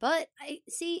 But I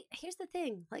see, here's the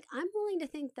thing. Like, I'm willing to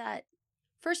think that,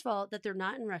 first of all, that they're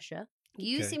not in Russia.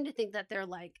 You Okay. seem to think that they're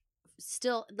like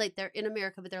still like they're in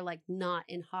America, but they're like not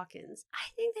in Hawkins.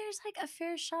 I think there's like a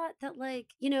fair shot that, like,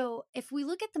 if we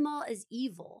look at the mall as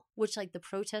evil, which like the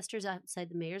protesters outside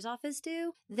the mayor's office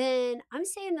do, then I'm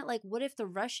saying that, like, what if the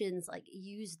Russians like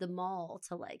use the mall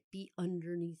to like be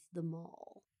underneath the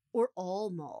mall, or all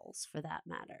malls for that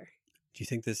matter? Do you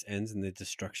think this ends in the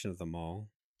destruction of the mall?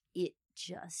 It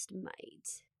just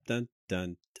might. Dun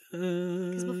dun dun.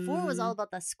 Because before it was all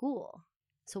about the school.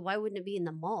 So why wouldn't it be in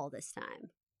the mall this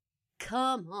time?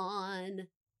 Come on.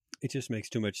 It just makes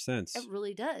too much sense. It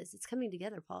really does. It's coming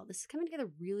together, Paul. This is coming together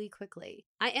really quickly.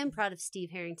 I am proud of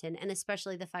Steve Harrington, and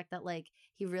especially the fact that, like,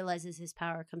 he realizes his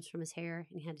power comes from his hair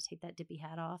and he had to take that dippy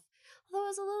hat off. Although I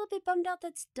was a little bit bummed out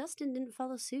that Dustin didn't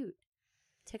follow suit.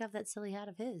 Take off that silly hat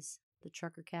of his, the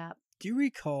trucker cap. Do you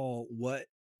recall what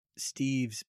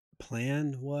Steve's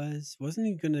plan was? Wasn't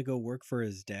he going to go work for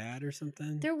his dad or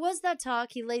something? There was that talk.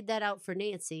 He laid that out for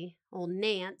Nancy, old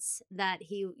Nance, that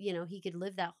he could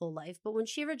live that whole life. But when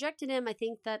she rejected him, I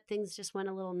think that things just went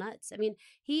a little nuts. I mean,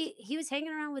 he was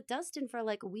hanging around with Dustin for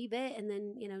like a wee bit, and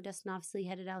then Dustin obviously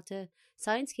headed out to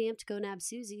science camp to go nab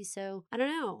Susie. So I don't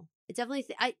know. It definitely,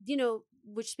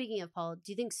 which, speaking of Paul,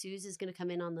 do you think Suze is going to come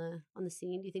in on the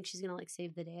scene? Do you think she's going to like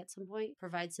save the day at some point,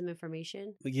 provide some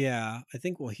information? Yeah, I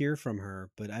think we'll hear from her,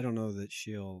 but I don't know that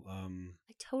she'll.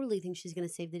 I totally think she's going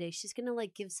to save the day. She's going to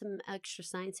like give some extra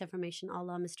science information a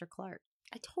la Mr. Clark.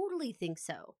 I totally think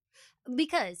so.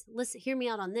 Because, listen, hear me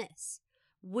out on this.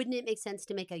 Wouldn't it make sense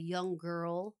to make a young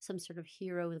girl some sort of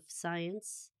hero of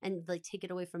science and like take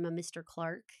it away from a Mr.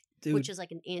 Clark, Dude, which is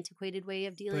like an antiquated way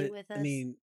of dealing with us? I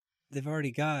mean, they've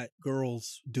already got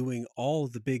girls doing all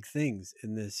the big things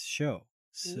in this show.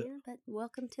 So, yeah, but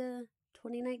welcome to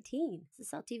 2019. This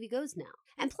is how TV goes now.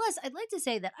 And plus, I'd like to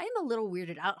say that I'm a little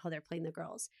weirded out how they're playing the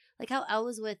girls. Like how Elle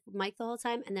was with Mike the whole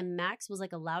time, and then Max was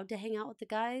like allowed to hang out with the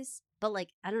guys. But like,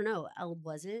 I don't know, Elle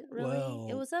wasn't really. Well,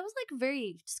 That was like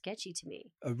very sketchy to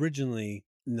me. Originally,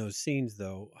 in those scenes,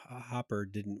 though, Hopper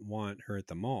didn't want her at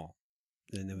the mall.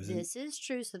 And it was This is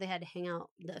true, so they had to hang out.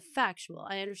 The factual.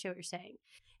 I understand what you're saying.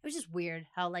 It was just weird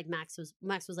how like Max was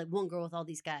like one girl with all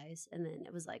these guys, and then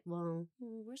it was like, well,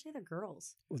 where's the other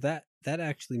girls? Well, that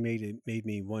actually made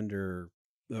me wonder,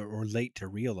 or late to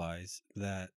realize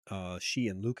that she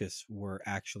and Lucas were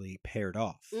actually paired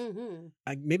off. Mm-hmm.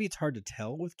 Maybe it's hard to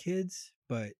tell with kids,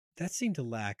 but that seemed to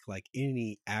lack like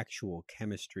any actual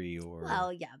chemistry or.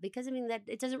 Well, yeah, because I mean that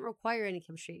it doesn't require any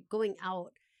chemistry. Going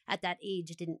out at that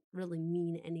age didn't really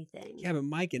mean anything. Yeah, but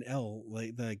Mike and Elle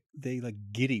they like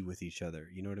giddy with each other.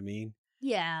 You know what I mean?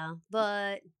 Yeah,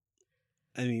 but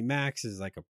I mean, Max is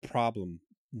like a problem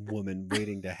woman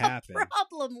waiting to happen.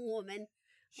 problem woman.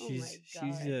 She's Oh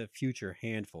my God. she's a future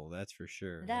handful, that's for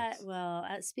sure.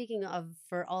 Speaking of,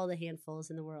 for all the handfuls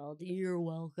in the world, you're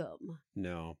welcome.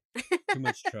 No, too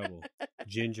much trouble.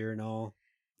 Ginger and all.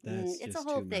 That's It's just a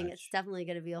whole too thing. much. It's definitely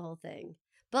going to be a whole thing.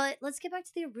 But let's get back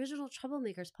to the original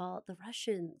troublemakers, Paul. The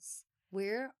Russians.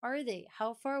 Where are they?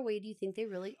 How far away do you think they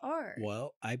really are?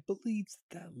 Well, I believe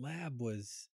that lab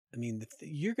was. I mean,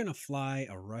 you're gonna fly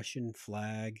a Russian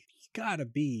flag. You gotta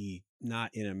be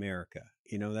not in America.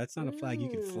 That's not a flag you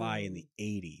could fly in the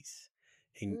 '80s.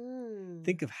 And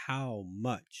think of how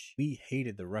much we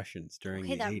hated the Russians during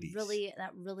the '80s.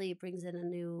 That really brings in a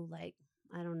new, like,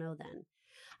 I don't know then.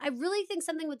 I really think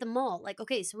something with the mall. Like,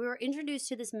 okay, so we were introduced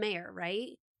to this mayor,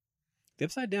 right? The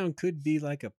upside down could be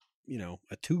like a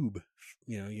tube.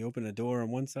 You open a door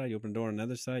on one side, you open a door on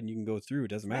another side, and you can go through. It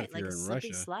doesn't matter if like you're a in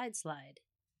slippy Russia. slide.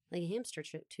 Like a hamster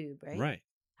tube, right? Right.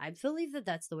 I believe that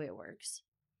that's the way it works.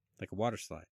 Like a water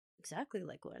slide. Exactly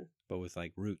like one. But with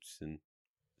like roots and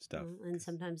stuff. And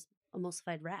sometimes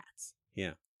emulsified rats.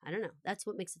 Yeah. I don't know. That's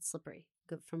what makes it slippery.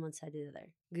 Go from one side to the other.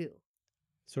 Goo.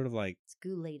 Sort of like it's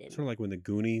goo laden. Sort of like when the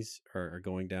Goonies are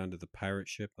going down to the pirate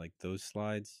ship, like those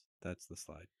slides. That's the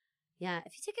slide. Yeah,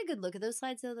 if you take a good look at those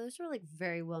slides, though, those were like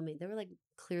very well made. They were like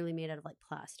clearly made out of like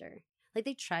plaster. Like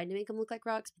they tried to make them look like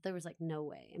rocks, but there was like no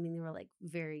way. I mean, they were like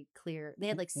very clear. They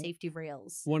had like safety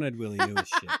rails. One-eyed Willie knew his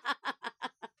shit.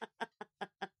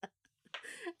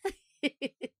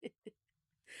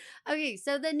 Okay,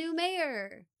 so the new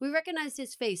mayor. We recognized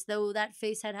his face, though that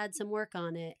face had some work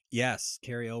on it. Yes,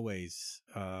 Carrie Elways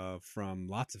from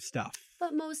lots of stuff.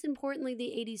 But most importantly,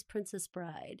 the 80s Princess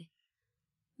Bride.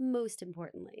 Most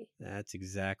importantly. That's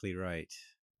exactly right.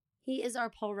 He is our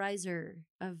Paul Reiser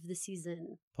of the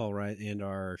season. Paul Wright and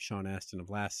our Sean Astin of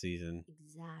last season.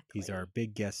 Exactly. He's our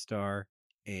big guest star.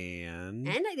 And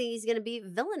I think he's going to be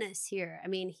villainous here. I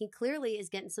mean, he clearly is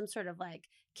getting some sort of like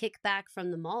kickback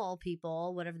from the mall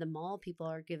people, whatever the mall people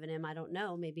are giving him. I don't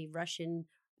know. Maybe Russian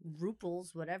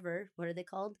rubles, whatever. What are they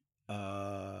called?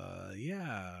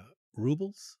 Yeah.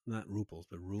 Rubles? Not ruples,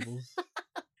 but rubles.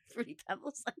 Fruity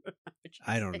Pebbles?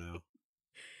 I don't know. I don't know.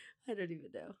 I don't even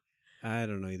know. I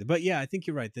don't know either. But yeah, I think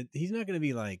you're right that he's not going to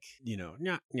be like,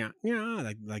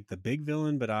 like the big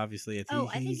villain, but obviously I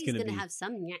think he's going to have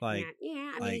some I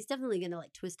mean, he's definitely going to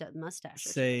like twist a mustache.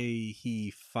 Say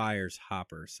he fires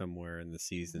Hopper somewhere in the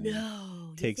season.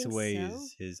 No. Takes away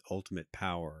his ultimate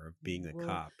power of being a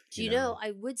cop. Do you know,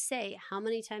 I would say, how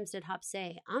many times did Hop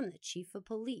say, I'm the chief of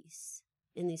police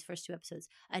in these first 2 episodes?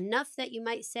 Enough that you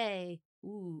might say,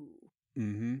 ooh.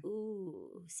 Mm-hmm.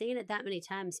 Ooh. Saying it that many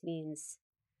times means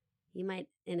you might,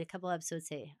 in a couple episodes,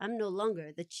 say, I'm no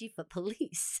longer the chief of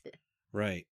police.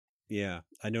 Right. Yeah.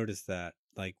 I noticed that,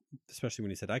 like, especially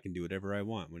when he said, I can do whatever I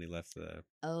want when he left the...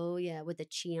 Oh, yeah. With the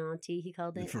Chianti, he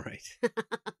called it. Right.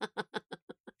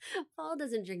 Paul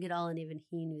doesn't drink it all, and even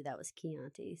he knew that was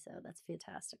Chianti, so that's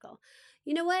fantastical.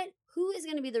 You know what? Who is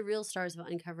going to be the real stars of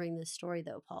uncovering this story,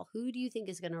 though, Paul? Who do you think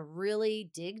is going to really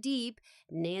dig deep,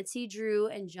 Nancy Drew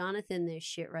and Jonathan, this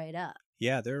shit right up?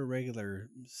 Yeah, they're regular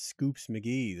Scoops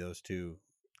McGee, those two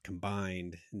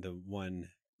combined into one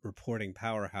reporting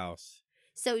powerhouse.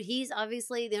 So he's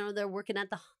obviously, they're working at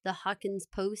the Hawkins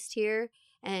Post here,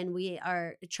 and we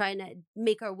are trying to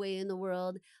make our way in the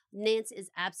world. Nance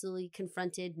is absolutely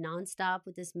confronted nonstop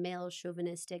with this male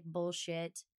chauvinistic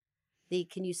bullshit.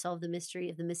 Can you solve the mystery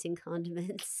of the missing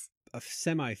condiments? A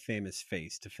semi-famous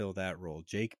face to fill that role,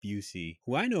 Jake Busey,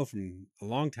 who I know from a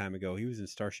long time ago. He was in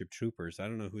Starship Troopers. I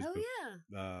don't know who's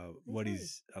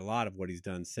a lot of what he's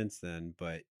done since then,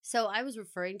 but so I was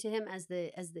referring to him as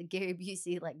the Gary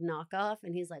Busey like knockoff,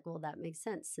 and he's like, well, that makes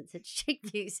sense since it's Jake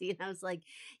Busey, and I was like,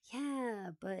 yeah,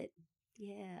 but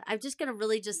yeah, I'm just gonna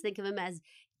really just think of him as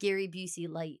Gary Busey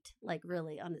light, like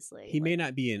really, honestly. He may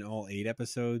not be in all 8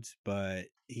 episodes, but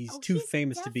he's too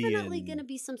famous to be in. He's definitely going to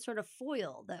be some sort of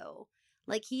foil, though.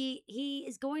 Like he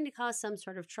is going to cause some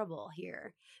sort of trouble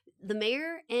here. The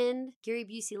mayor and Gary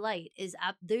Busey Light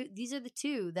these are the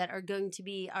two that are going to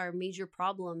be our major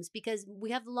problems because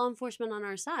we have the law enforcement on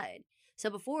our side. So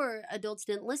before, adults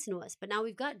didn't listen to us, but now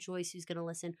we've got Joyce who's going to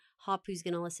listen, Hop who's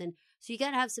going to listen. So you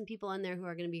got to have some people in there who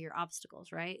are going to be your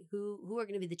obstacles, right? Who are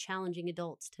going to be the challenging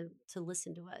adults to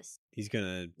listen to us. He's going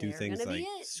to do things like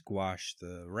squash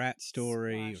the rat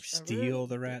story or steal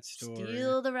the rat story.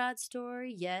 Steal the rat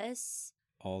story, yes.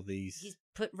 All these He's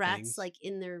put rats like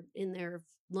in their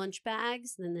lunch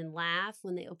bags and then laugh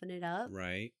when they open it up.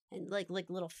 Right. And like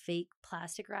little fake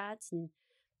plastic rats and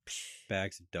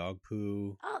bags of dog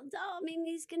poo. Oh, I mean,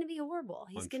 he's going to be horrible.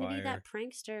 He's going to be that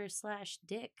prankster /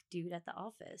 dick dude at the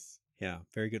office. Yeah,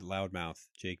 very good loudmouth,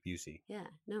 Jake Busey. Yeah,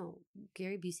 no,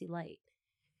 Gary Busey Light.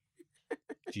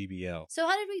 GBL. So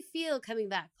how did we feel coming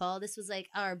back, Paul? This was like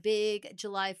our big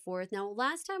July 4th. Now,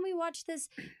 last time we watched this,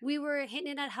 we were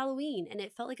hitting it at Halloween, and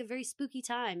it felt like a very spooky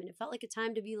time, and it felt like a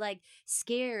time to be like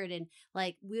scared, and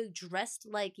like we dressed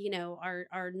like,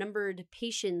 our numbered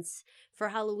patients for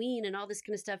Halloween and all this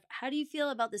kind of stuff. How do you feel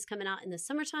about this coming out in the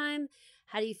summertime?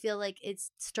 How do you feel like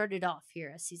it's started off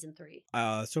here as season 3?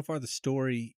 So far, the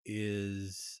story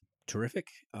is terrific.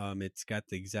 It's got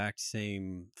the exact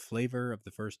same flavor of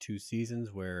the first 2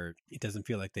 seasons, where it doesn't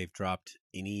feel like they've dropped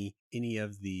any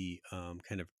of the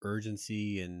kind of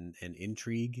urgency and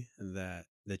intrigue that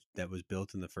was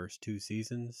built in the first 2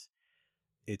 seasons.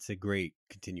 It's a great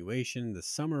continuation. The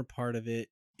summer part of it,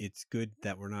 it's good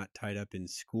that we're not tied up in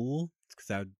school,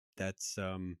 because that's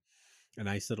a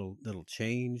nice little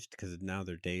change, because now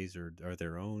their days are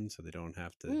their own, so they don't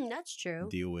have to that's true.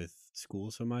 deal with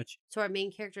school so much. So our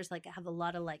main characters like have a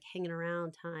lot of like hanging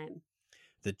around time.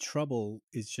 The trouble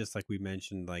is, just like we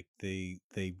mentioned, like they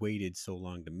waited so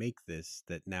long to make this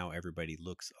that now everybody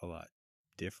looks a lot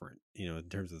different, in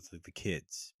terms of like the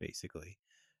kids, basically.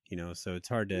 So it's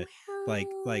hard to like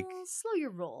slow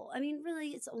your roll. I mean, really,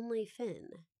 it's only Finn.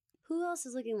 who else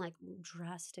is looking like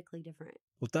drastically different?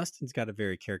 Well, Dustin's got a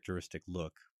very characteristic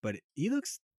look, but he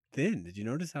looks thin. Did you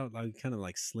notice how kind of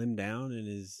like slimmed down in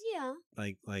his Yeah.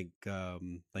 like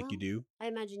you do? I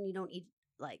imagine you don't eat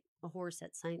like a horse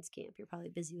at science camp. You're probably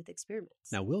busy with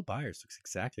experiments. Now, Will Byers looks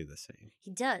exactly the same.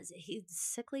 He does. He's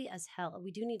sickly as hell.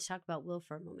 We do need to talk about Will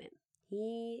for a moment.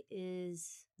 He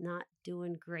is not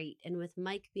doing great. And with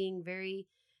Mike being very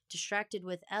distracted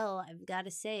with Elle, I've got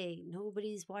to say,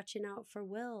 nobody's watching out for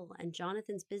Will. And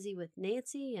Jonathan's busy with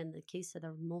Nancy and the case of the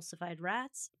emulsified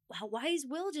rats. Why is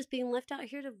Will just being left out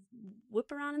here to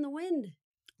whip around in the wind?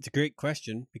 It's a great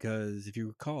question, because if you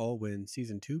recall, when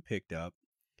season 2 picked up,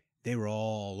 they were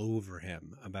all over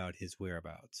him about his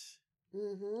whereabouts.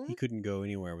 Mm-hmm. He couldn't go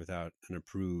anywhere without an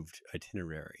approved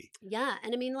itinerary. Yeah.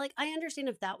 And I mean, like, I understand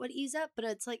if that would ease up, but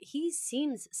it's like he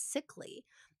seems sickly.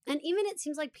 And even it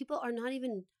seems like people are not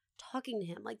even talking to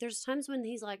him. Like, there's times when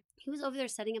he's like, he was over there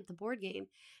setting up the board game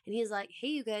and he's like, hey,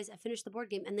 you guys, I finished the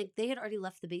board game. And they had already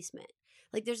left the basement.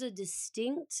 Like, there's a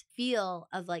distinct feel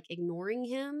of like ignoring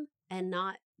him and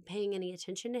not paying any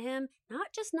attention to him,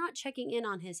 not checking in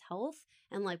on his health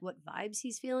and like what vibes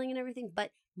he's feeling and everything,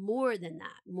 but more than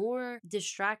that, more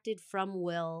distracted from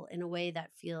Will in a way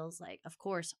that feels like, of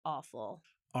course, awful.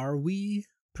 Are we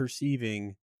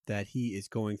perceiving that he is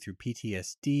going through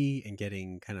PTSD and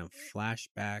getting kind of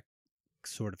flashback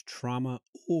sort of trauma,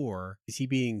 or is he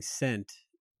being sent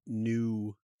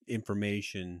new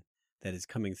information that is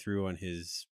coming through on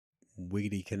his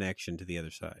wiggity connection to the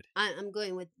other side? I'm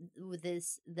going with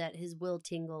this, that his will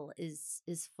tingle is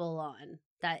full on,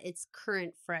 that it's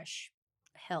current fresh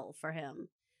hell for him.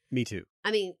 Me too.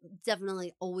 I mean,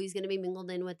 definitely always going to be mingled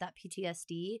in with that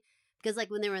PTSD, because like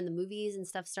when they were in the movies and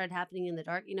stuff started happening in the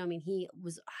dark, you know, I mean, he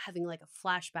was having like a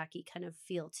flashbacky kind of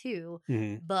feel too.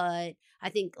 Mm-hmm. But I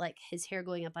think like his hair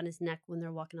going up on his neck when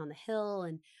they're walking on the hill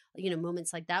and, you know,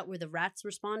 moments like that where the rats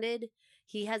responded,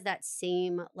 he has that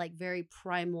same like very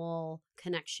primal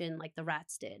connection like the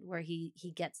rats did, where he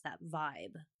gets that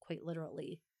vibe quite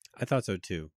literally. I thought so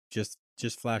too. Just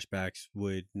flashbacks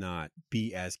would not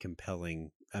be as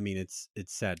compelling. I mean, it's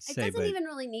sad to say, it doesn't even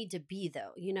really need to be,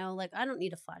 though. You know, like I don't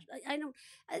need a flash. I don't.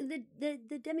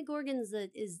 The Demogorgons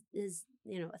is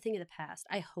you know a thing of the past.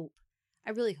 I hope.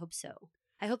 I really hope so.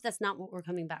 I hope that's not what we're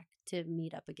coming back to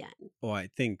meet up again. Well, I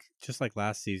think just like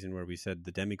last season where we said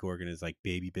the Demogorgon is like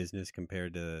baby business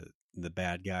compared to the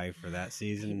bad guy for that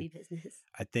season. Baby business.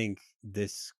 I think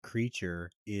this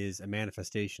creature is a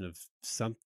manifestation of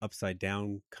some upside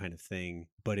down kind of thing,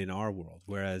 but in our world.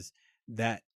 Whereas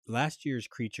that last year's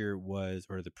creature was,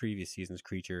 or the previous season's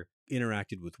creature,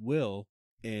 interacted with Will,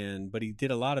 but he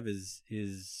did a lot of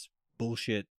his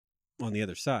bullshit on the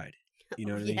other side. You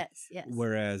know what I mean? Yes.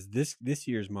 Whereas this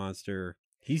year's monster,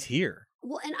 he's here.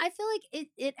 Well, and I feel like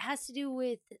it has to do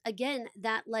with, again,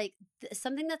 that like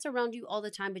something that's around you all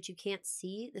the time, but you can't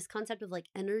see, this concept of like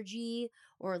energy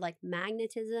or like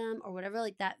magnetism or whatever,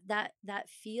 like that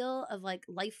feel of like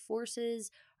life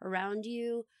forces around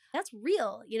you. That's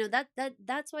real. You know,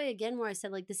 that's why, again, where I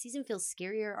said like the season feels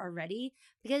scarier already,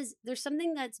 because there's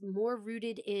something that's more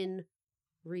rooted in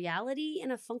reality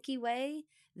in a funky way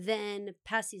than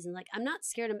past season. Like, I'm not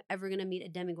scared I'm ever going to meet a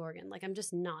Demogorgon. Like, I'm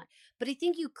just not. But I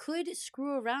think you could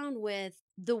screw around with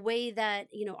the way that,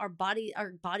 you know, our body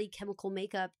chemical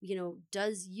makeup, you know,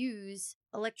 does use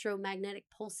electromagnetic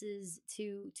pulses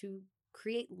to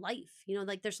create life. You know,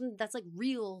 like there's something that's like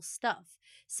real stuff.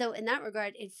 So in that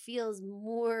regard, it feels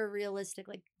more realistic.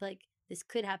 Like this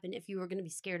could happen if you were going to be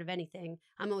scared of anything.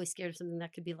 I'm always scared of something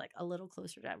that could be like a little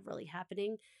closer to really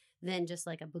happening than just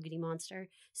like a boogity monster.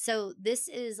 So this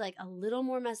is like a little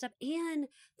more messed up. And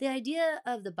the idea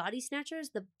of the body snatchers,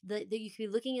 the you could be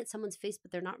looking at someone's face,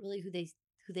 but they're not really who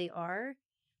they are.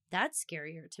 That's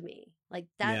scarier to me. Like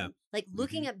that, yeah. Like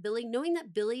looking at Billy, knowing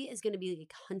that Billy is going to be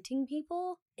like hunting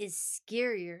people is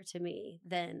scarier to me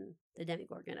than the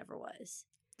Demogorgon ever was.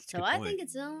 That's so I think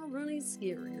it's already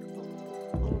scarier.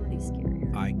 Already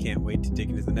scarier. I can't wait to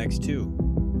dig into the next two.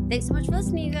 Thanks so much for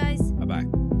listening, you guys. Bye-bye.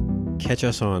 Catch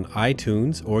us on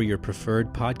iTunes or your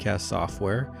preferred podcast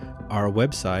software, our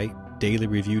website,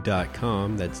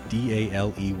 dailyreview.com, that's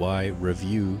DALEY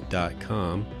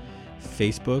review.com,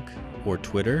 Facebook or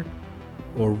Twitter,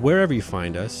 or wherever you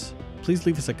find us. Please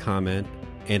leave us a comment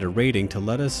and a rating to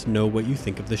let us know what you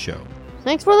think of the show.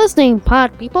 Thanks for listening,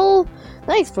 pod people.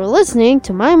 Thanks for listening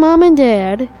to my mom and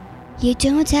dad. You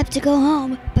don't have to go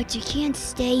home, but you can't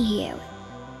stay here.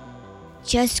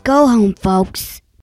 Just go home, folks.